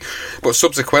 3. But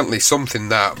subsequently, something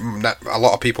that a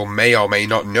lot of people may or may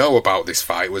not know about this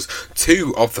fight was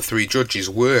 2 of the 3 judges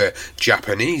were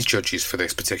Japanese judges for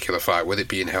this particular fight, with it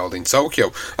being held in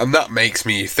Tokyo. And that makes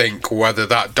me think whether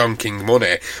that Don King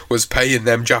money was paying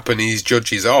them Japanese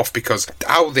judges off, because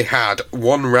how they had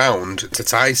 1 round to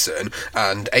Tyson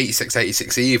and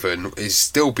 86-86 even is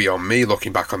still beyond me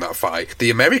looking back on that fight.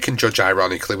 The American judge,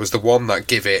 ironically, was the one that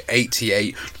gave it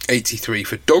 88-83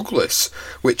 for Douglas,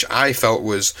 which I felt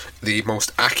was the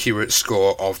most accurate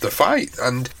score of the fight.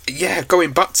 And yeah,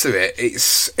 going back to it,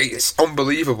 it's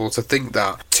unbelievable to think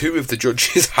that 2 of the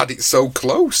judges had it so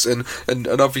close, and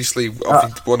obviously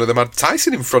one of them had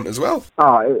Tyson in front as well.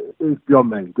 It's beyond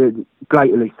me.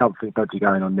 Blatantly something dodgy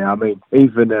going on there. I mean,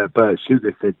 even Bert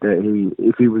Sugar said that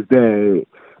if he was there,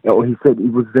 or he said he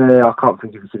was there, I can't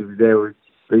think if he said he was there,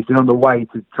 but he said on the way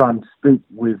to try and speak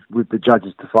with the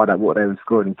judges to find out what they were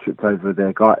scoring, and tripped over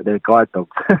their guide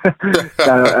dogs.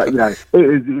 So,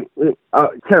 it was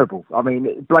terrible. I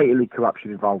mean, blatantly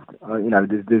corruption involved.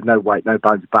 There's no way, no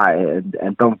bones about it.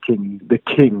 And Don King, the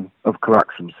king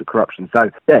corruption.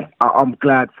 So yeah, I'm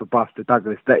glad for Buster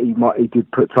Douglas that he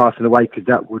did put Tyson away, because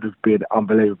that would have been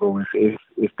unbelievable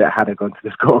if that had gone to the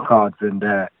scorecards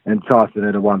and Tyson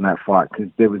had won that fight,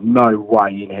 because there was no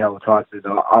way in hell Tyson.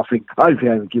 I don't think I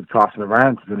would give Tyson a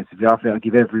round, to be honest with you. I think I'd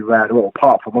give every round, well,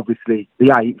 apart from obviously the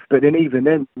 8th. But then even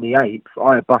then, in the 8th,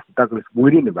 I had Buster Douglas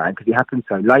winning the round because it happened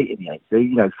so late in the 8th. So,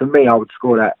 you know, for me, I would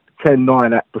score that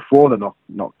 10-9 before the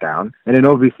knockdown, and then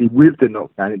obviously with the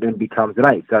knockdown it then becomes an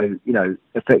 8. So, you know,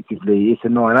 effectively it's a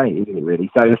 9-8, isn't it,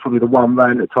 really? So it's probably the one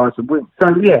round that Tyson wins.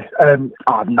 So yeah,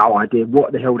 I have no idea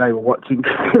what the hell they were watching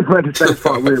when the same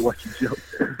fight we were watching.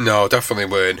 No, definitely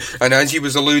weren't. And as you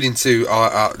was alluding to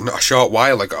a short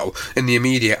while ago, in the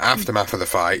immediate aftermath of the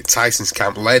fight, Tyson's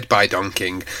camp, led by Don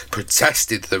King,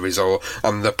 protested the result,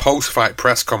 and the post-fight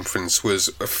press conference was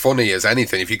funny as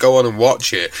anything. If you go on and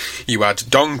watch it, you had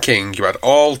Don King, you had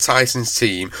all Tyson's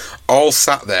team all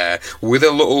sat there with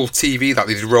a little TV that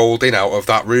they'd rolled in out of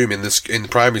that room in the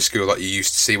primary school that you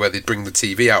used to see, where they'd bring the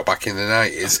TV out back in the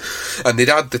 90s, and they'd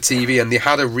had the TV and they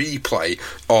had a replay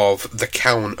of the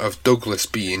count of Douglas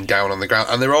being down on the ground,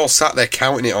 and they're all sat there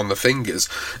counting it on the fingers,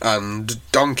 and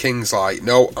Don King's like,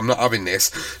 no, I'm not having this.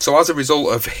 So as a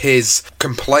result of his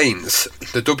complaints,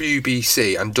 the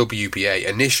WBC and WBA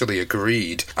initially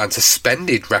agreed and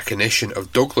suspended recognition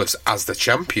of Douglas as the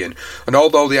champion. And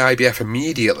although the IBF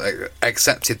immediately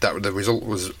accepted that the result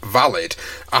was valid,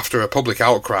 after a public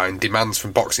outcry and demands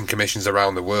from boxing commissions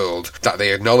around the world that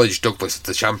they acknowledged Douglas as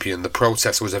the champion, the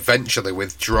protest was eventually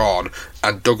withdrawn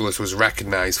and Douglas was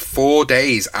recognised 4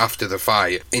 days after the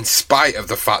fight, in spite of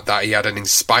the fact that he had an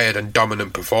inspired and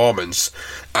dominant performance.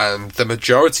 And the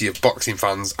majority of boxing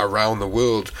fans around the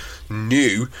world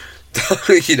knew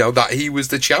you know, that he was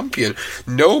the champion.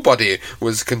 Nobody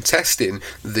was contesting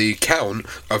the count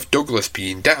of Douglas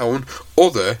being down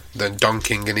other than Don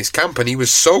King and his camp, and he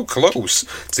was so close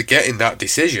to getting that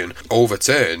decision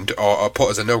overturned or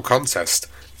put as a no contest.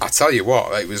 I tell you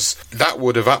what, that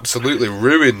would have absolutely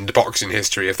ruined boxing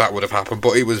history if that would have happened,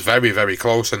 but it was very, very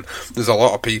close, and there's a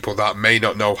lot of people that may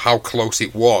not know how close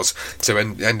it was to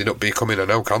ending up becoming a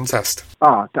no contest.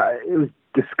 It was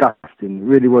disgusting, it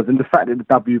really was. And the fact that the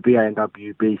WBA and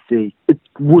WBC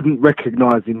wouldn't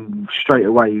recognise him straight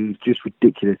away is just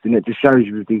ridiculous. And it just shows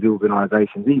you with these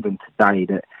organisations, even today,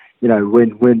 that, you know,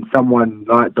 when someone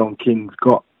like Don King's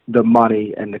got the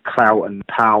money and the clout and the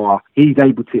power, he's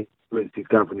able to influence his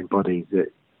governing bodies.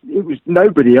 It was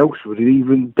nobody else would have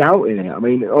even doubted it. I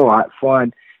mean, all right,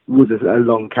 fine, it was a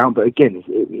long count, but again,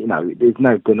 you know, there's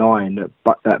no denying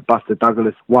that Buster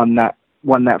Douglas won that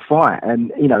fight.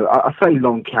 And, you know, I say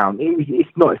long count, it's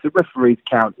not, it's a referee's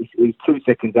count. It's 2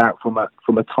 seconds out from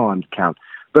a timed count.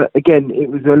 But again, it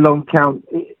was a long count.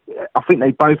 I think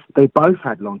they both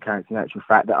had long counts, in actual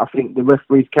fact. That I think the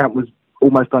referee's count was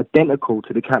almost identical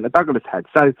to the count that Douglas had.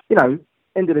 So, you know,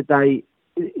 end of the day,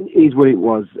 it is what it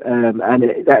was, and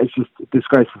that is just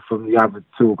disgraceful from the other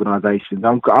two organisations.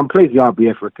 I'm pleased the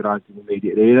IBF recognised him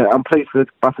immediately. I'm pleased for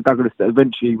Buster Douglas that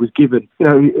eventually was given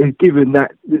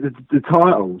that the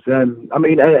titles. I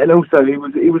mean, and also he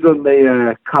was on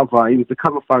the cover. He was the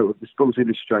cover photo of the Sports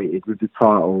Illustrated with the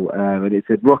title, and it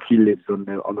said "Rocky Lives" on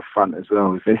the front as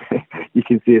well. You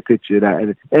can see a picture of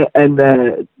that,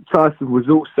 and Tyson was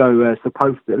also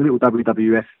supposed to, a little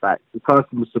WWF fact,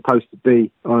 Tyson was supposed to be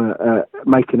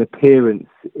make an appearance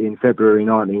in February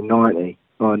 1990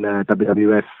 on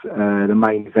WWF, the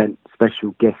main event special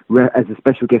guest as a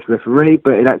special guest referee,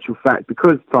 but in actual fact,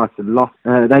 because Tyson lost,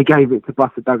 they gave it to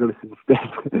Buster Douglas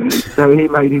instead. So he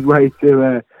made his way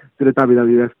to the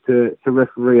WWF to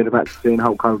referee an match between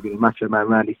Hulk Hogan and Macho Man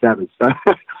Randy Savage. So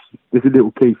there's a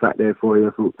little key fact there for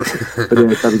you, for the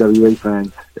WWE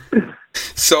fans.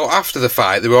 So after the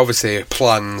fight, there were obviously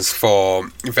plans for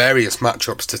various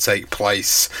matchups to take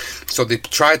place. So they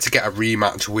tried to get a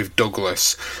rematch with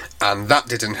Douglas, and that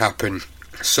didn't happen.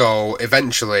 So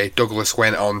eventually Douglas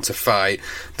went on to fight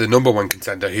the number one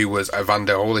contender, who was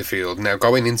Evander Holyfield. Now,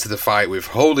 going into the fight with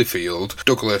Holyfield,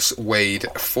 Douglas weighed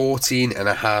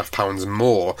 14.5 pounds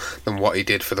more than what he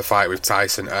did for the fight with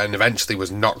Tyson, and eventually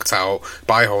was knocked out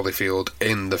by Holyfield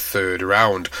in the third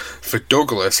round. For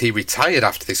Douglas, he retired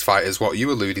after this fight, as what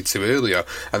you alluded to earlier,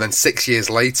 and then 6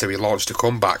 years later he launched a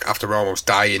comeback after almost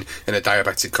dying in a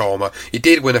diabetic coma. He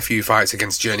did win a few fights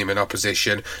against journeyman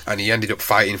opposition, and he ended up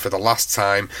fighting for the last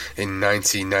time in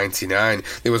 1999.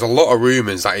 There was a lot of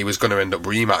rumours that he was going to end up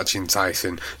rematching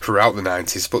Tyson throughout the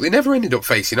 90s, but they never ended up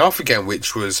facing off again,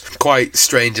 which was quite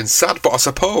strange and sad. But I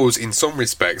suppose in some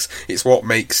respects it's what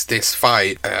makes this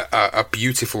fight a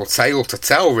beautiful tale to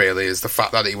tell, really, is the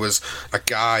fact that it was a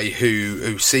guy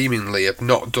who seemingly had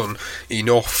not done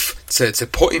enough to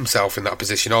put himself in that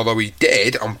position. Although he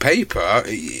did on paper,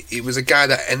 he was a guy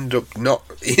that ended up not.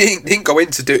 He didn't go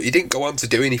on to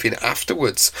do anything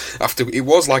afterwards. After it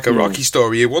was like a Rocky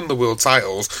story. He won the world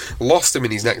titles, lost them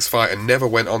in his next fight, and never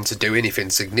went on to do anything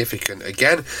significant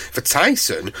again. For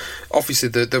Tyson, obviously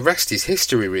the rest is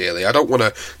history. Really, I don't want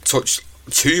to touch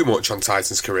too much on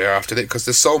Tyson's career after that because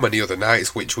there's so many other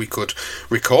nights which we could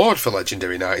record for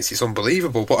Legendary Nights. It's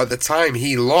unbelievable. But at the time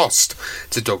he lost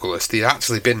to Douglas, they'd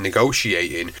actually been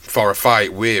negotiating for a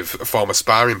fight with a former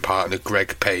sparring partner,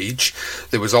 Greg Page.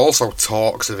 There was also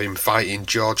talks of him fighting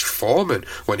George Foreman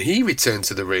when he returned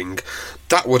to the ring.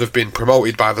 That would have been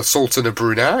promoted by the Sultan of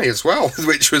Brunei as well,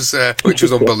 which was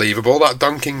unbelievable. That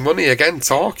donking money again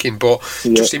talking, but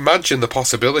just imagine the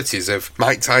possibilities of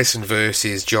Mike Tyson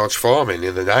versus George Foreman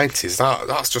in the 90s.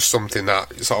 That's just something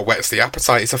that sort of whets the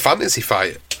appetite. It's a fantasy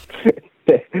fight.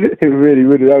 It really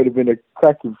would. That would have been a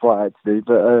cracking fight, actually.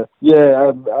 But I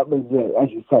mean, as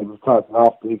you say, with Tyson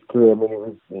after his career, I mean, it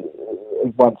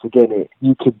was once again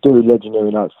you could do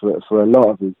Legendary Nights for a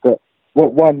lot of it. But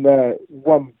one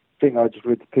thing I just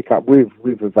wanted to pick up with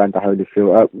Evander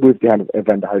Holyfield, with the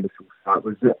Evander Holyfield fight,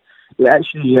 was that it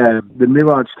actually the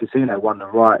Mirage Casino won the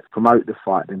right to promote the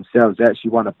fight themselves. They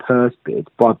actually won a purse bid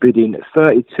by bidding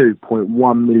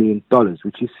 $32.1 million,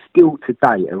 which is still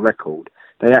today a record.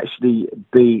 They actually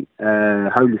beat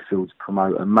Holyfield's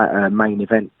promoter, Main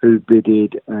Event, who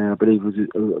bidded, I believe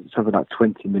it was something like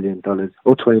 $20 million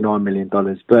or $29 million.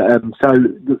 But so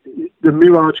the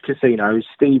Mirage Casino,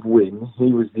 Steve Wynn,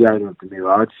 he was the owner of the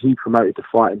Mirage. He promoted the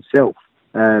fight himself.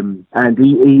 And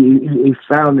he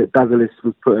found that Douglas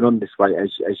was putting on this weight,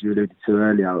 as you alluded to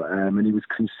earlier, and he was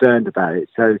concerned about it.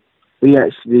 So he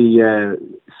actually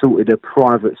sorted a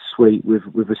private suite with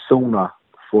a sauna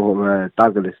for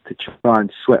Douglas to try and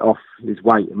sweat off his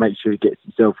weight and make sure he gets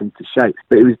himself into shape.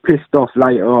 But he was pissed off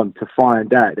later on to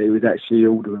find out that he was actually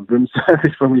ordering room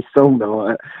service from his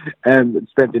sauna and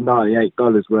spending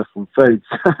 $98 worth on food.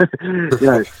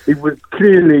 So, he was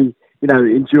clearly,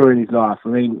 enjoying his life. I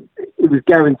mean, it was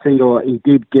guaranteed, or he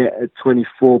did get a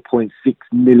 $24.6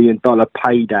 million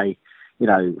payday,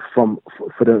 for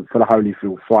the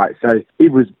Holyfield fight. So he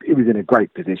was in a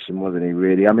great position, wasn't he,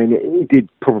 really? I mean, he did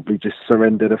probably just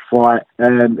surrender the fight.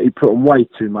 He put on way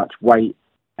too much weight.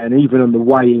 And even on the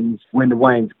weigh-ins, when the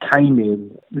weigh-ins came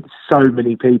in, so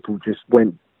many people just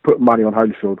put money on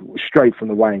Holyfield straight from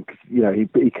the weigh-in.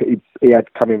 He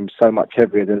had come in so much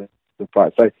heavier than the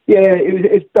fight. So,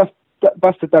 it's just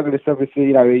Buster Douglas, obviously,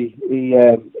 he'd always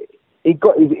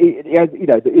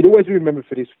be remembered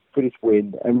for this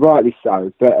win, and rightly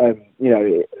so. But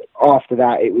after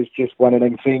that, it was just one of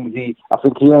them things. I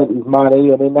think he earned his money,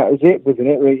 and then that was it, wasn't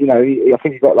it? I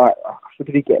think he got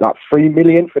did he get $3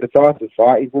 million for the Tyson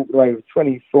fight? He walked away with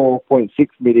 $24.6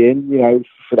 million,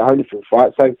 for the Holyfield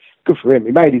fight. So good for him.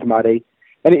 He made his money,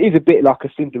 and it is a bit like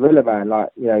a Cinderella Man,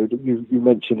 you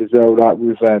mentioned as well,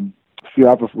 with a few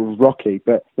others with Rocky,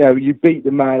 but you beat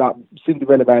the man like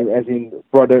Cinderella Man, as in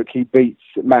Broderick. He beats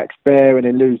Max Baer and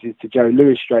then loses to Joe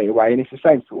Louis straight away, and it's the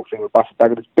same sort of thing with Buster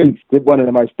Douglas. Beats one of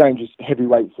the most dangerous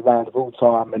heavyweights around of all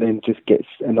time, and then just gets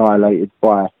annihilated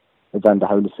by Evander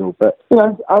Holyfield. But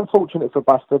unfortunate for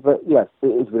Buster, but it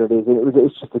is what it is.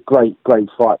 It's just a great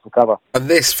fight to cover. And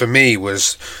this for me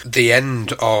was the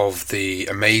end of the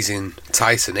amazing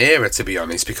Tyson era, to be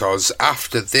honest, because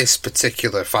after this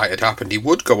particular fight had happened, he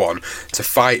would go on to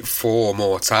fight 4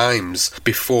 more times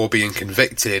before being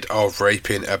convicted of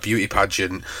raping a beauty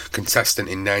pageant contestant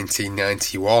in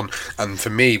 1991. And for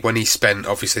me, when he spent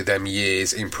obviously them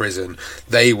years in prison,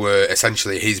 they were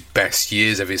essentially his best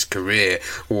years of his career.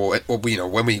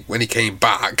 When he came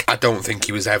back, I don't think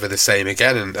he was ever the same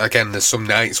again. And again, there's some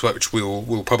nights which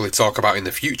we'll probably talk about in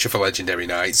the future for Legendary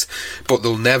Nights, but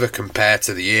they'll never compare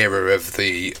to the era of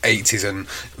the 80s and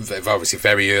obviously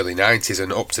very early 90s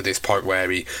and up to this point where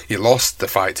he lost the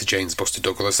fight to James Buster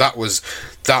Douglas. That was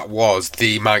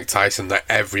the Mike Tyson that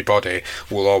everybody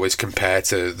will always compare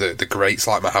to the greats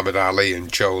like Muhammad Ali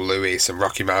and Joe Louis and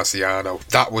Rocky Marciano.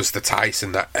 That was the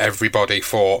Tyson that everybody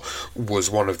thought was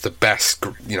one of the best,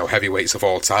 heavyweights of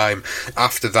all time.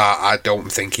 After that, I don't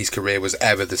think his career was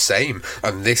ever the same,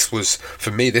 and this was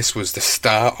the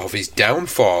start of his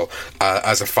downfall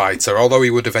as a fighter. Although he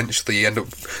would eventually end up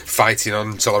fighting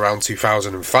on until around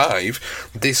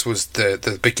 2005, this was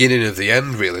the beginning of the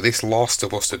end, really. This loss to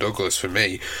Buster Douglas, for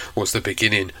me, was the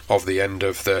beginning of the end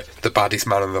of the baddest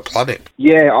man on the planet.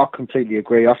 Yeah, I completely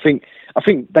agree. I think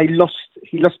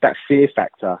he lost that fear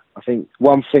factor. I think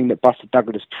one thing that Buster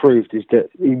Douglas proved is that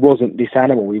he wasn't this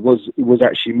animal. He was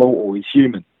actually mortal. He's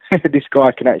human. This guy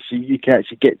you can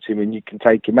actually get to him and you can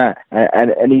take him out.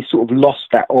 And he sort of lost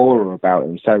that aura about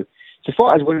him. So the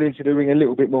fighters went into the ring a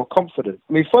little bit more confident.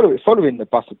 I mean, following the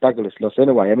Buster Douglas loss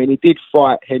anyway, I mean, he did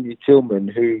fight Henry Tillman,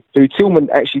 who Tillman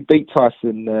actually beat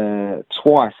Tyson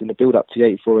twice in the build-up to the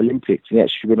 84 Olympics, and he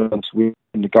actually went on to win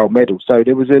the gold medal. So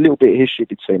there was a little bit of history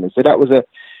between them. So that was it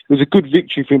was a good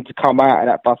victory for him to come out of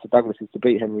that Buster Douglas to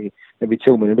beat Henry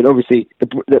Tillman. But obviously,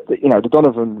 the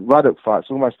Donovan Ruddock fight's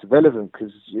almost irrelevant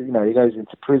because he goes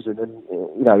into prison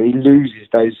and he loses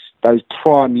those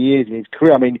prime years in his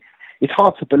career. I mean, it's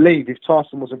hard to believe if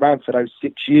Tyson was around for those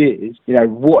 6 years,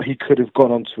 what he could have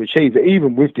gone on to achieve. But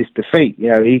even with this defeat,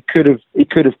 he could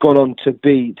have gone on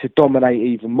to dominate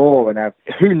even more, and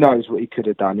who knows what he could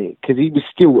have done, because he was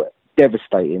still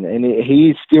devastating, and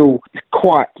he is still,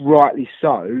 quite rightly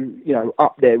so,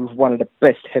 up there with one of the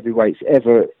best heavyweights that's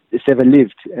ever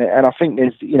lived. And I think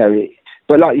there's,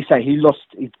 but like you say, he lost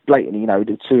blatantly,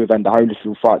 the two Evander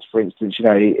Holyfield fights, for instance,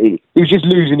 he was just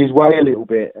losing his way a little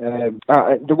bit.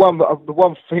 The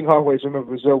one thing I always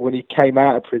remember as well, when he came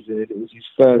out of prison, it was his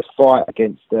first fight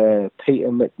against Peter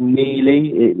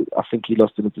McNeely. I think he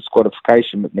lost in a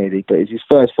disqualification, McNeely, but it's his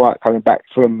first fight coming back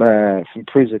from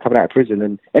prison, coming out of prison,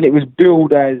 and it was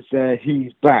billed as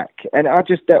he's back. And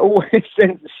that always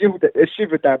sends a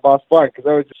shiver down my spine, because I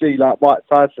always see like Mike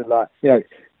Tyson,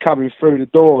 coming through the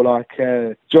door like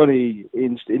Johnny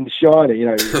in The Shining,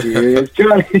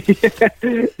 Johnny.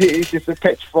 He's just a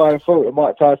petrifying thought of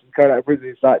Mike Tyson going out of prison.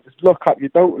 It's like, just lock up your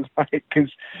daughters, mate,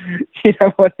 because you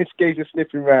don't want this geezer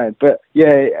sniffing around. But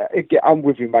yeah, I'm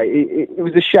with you, mate. It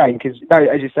was a shame because,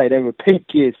 as you say, they were peak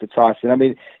years for Tyson. I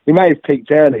mean, he may have peaked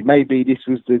early. Maybe this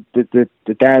was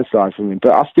the downside for him.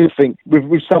 But I still think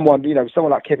with someone,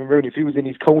 someone like Kevin Rooney, if he was in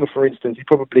his corner, for instance, he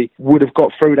probably would have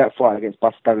got through that fight against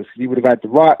Buster Douglas, because he would have had the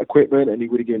right equipment and he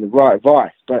would have given the right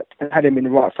advice, but had him in the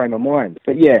right frame of mind.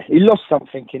 But yeah, he lost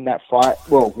something in that fight.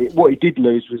 Well, what he did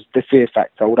lose was the fear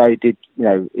factor, although he did,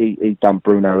 he done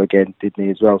Bruno again, didn't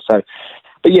he, as well? So,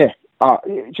 but yeah,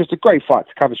 just a great fight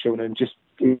to cover, Sean, and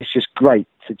it's just great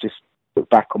to just look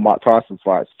back on Mike Tyson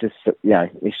fights. Just,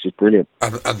 it's just brilliant.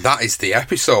 And that is the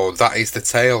episode. That is the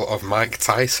tale of Mike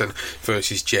Tyson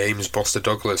versus James Buster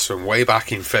Douglas from way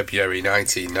back in February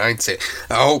 1990.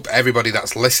 I hope everybody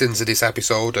that's listened to this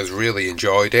episode has really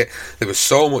enjoyed it. There was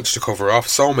so much to cover off,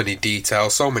 so many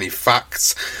details, so many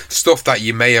facts, stuff that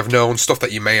you may have known, stuff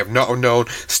that you may have not have known,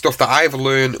 stuff that I've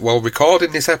learned while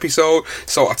recording this episode.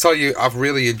 So I tell you, I've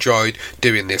really enjoyed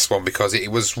doing this one, because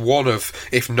it was one of,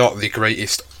 if not the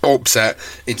greatest upset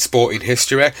in sporting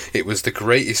history. It was the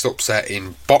greatest upset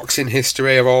in boxing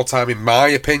history of all time, in my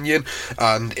opinion,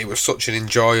 and it was such an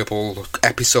enjoyable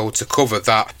episode to cover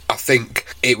that I think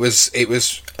it was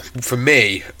for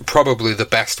me probably the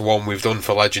best one we've done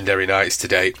for Legendary Nights to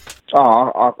date.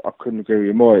 I couldn't agree with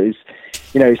you more.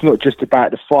 It's not just about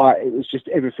the fight, it was just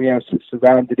everything else that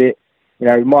surrounded it.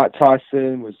 Mike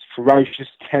Tyson was ferocious,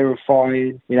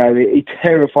 terrifying. He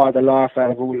terrified the life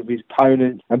out of all of his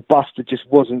opponents, and Buster just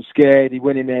wasn't scared. He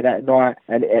went in there that night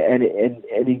and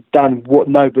he done what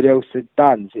nobody else had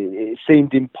done. It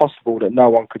seemed impossible that no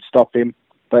one could stop him.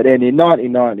 But then in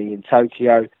 1990 in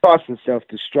Tokyo, Tyson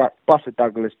self-destruct, Buster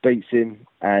Douglas beats him,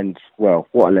 and, well,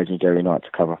 what a legendary night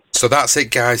to cover. So that's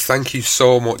it, guys. Thank you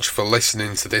so much for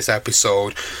listening to this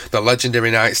episode, the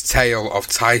Legendary Nights tale of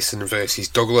Tyson versus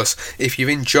Douglas. If you've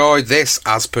enjoyed this,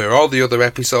 as per all the other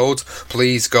episodes,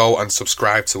 please go and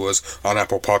subscribe to us on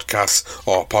Apple Podcasts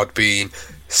or Podbean,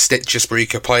 Stitcher,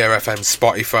 Spreaker, Player FM,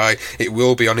 Spotify. It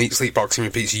will be on Eat Sleep Boxing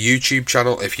Repeats YouTube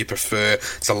channel if you prefer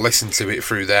to listen to it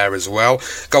through there as well.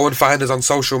 Go and find us on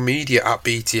social media at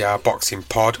BTR Boxing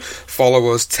Pod.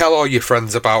 Follow us, tell all your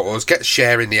friends about us, get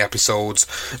sharing the episodes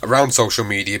around social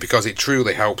media, because it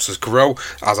truly helps us grow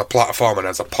as a platform and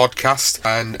as a podcast.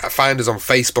 And find us on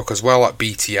Facebook as well at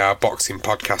BTR Boxing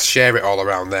Podcast. Share it all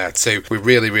around there too. We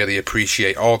really, really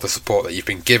appreciate all the support that you've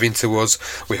been giving to us.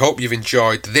 We hope you've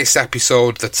enjoyed this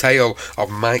episode, the tale of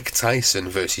Mike Tyson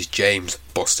versus James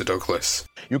Buster Douglas.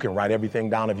 You can write everything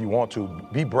down if you want to.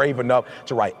 Be brave enough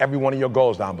to write every one of your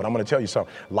goals down. But I'm going to tell you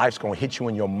something. Life's going to hit you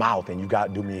in your mouth, and you got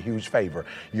to do me a huge favor.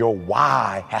 Your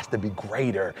why has to be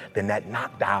greater than that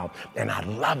knockdown. And I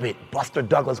love it. Buster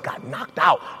Douglas got knocked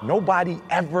out. Nobody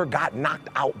ever got knocked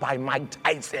out by Mike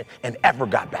Tyson and ever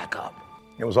got back up.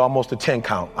 It was almost a 10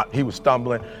 count. He was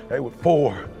stumbling. They were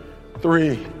 4,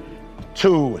 3,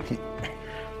 2,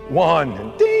 1,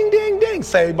 and ding, ding, ding,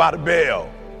 saved by the bell.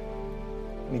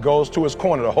 And he goes to his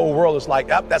corner. The whole world is like,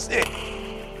 yep, that's it.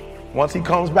 Once he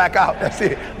comes back out, that's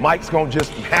it. Mike's going to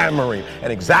just hammer him.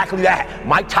 And exactly that.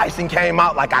 Mike Tyson came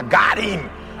out like, I got him.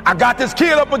 I got this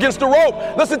kid up against the rope.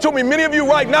 Listen to me, many of you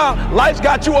right now, life's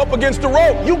got you up against the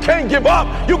rope. You can't give up.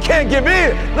 You can't give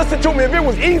in. Listen to me, if it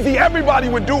was easy, everybody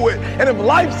would do it. And if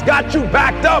life's got you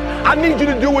backed up, I need you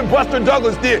to do what Buster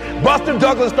Douglas did. Buster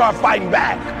Douglas started fighting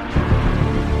back.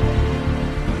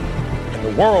 And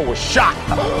the world was shocked.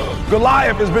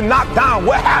 Goliath has been knocked down.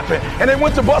 What happened? And they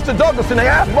went to Buster Douglas and they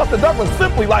asked Buster Douglas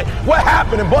simply like, what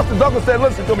happened? And Buster Douglas said,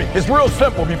 listen to me, it's real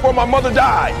simple. Before my mother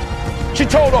died, she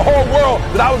told the whole world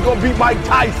that I was going to beat Mike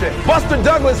Tyson. Buster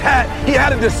Douglas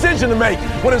had a decision to make.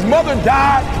 When his mother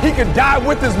died, he could die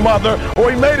with his mother, or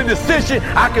he made a decision,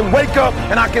 I can wake up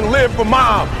and I can live for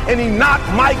mom. And he knocked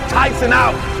Mike Tyson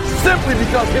out simply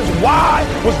because his why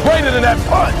was greater than that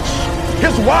punch.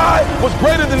 His why was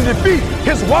greater than defeat.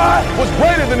 His why was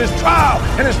greater than his trial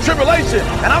and his tribulation.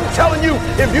 And I'm telling you,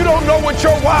 if you don't know what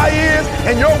your why is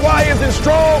and your why isn't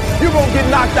strong, you're going to get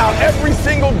knocked out every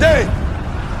single day.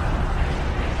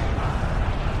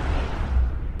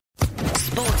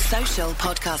 Sports Social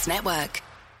Podcast Network.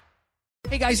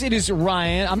 Hey guys, it is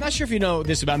Ryan. I'm not sure if you know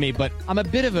this about me, but I'm a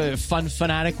bit of a fun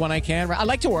fanatic when I can. I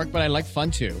like to work, but I like fun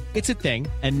too. It's a thing.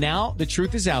 And now the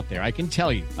truth is out there. I can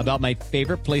tell you about my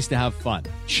favorite place to have fun.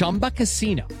 Chumba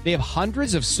Casino. They have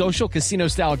hundreds of social casino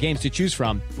style games to choose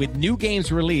from with new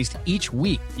games released each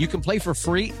week. You can play for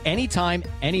free anytime,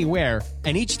 anywhere.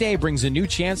 And each day brings a new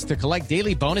chance to collect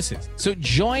daily bonuses. So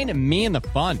join me in the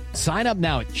fun. Sign up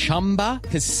now at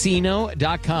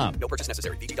ChumbaCasino.com. No purchase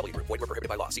necessary. VGW Group. Void where prohibited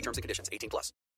by law. See terms and conditions. 18+.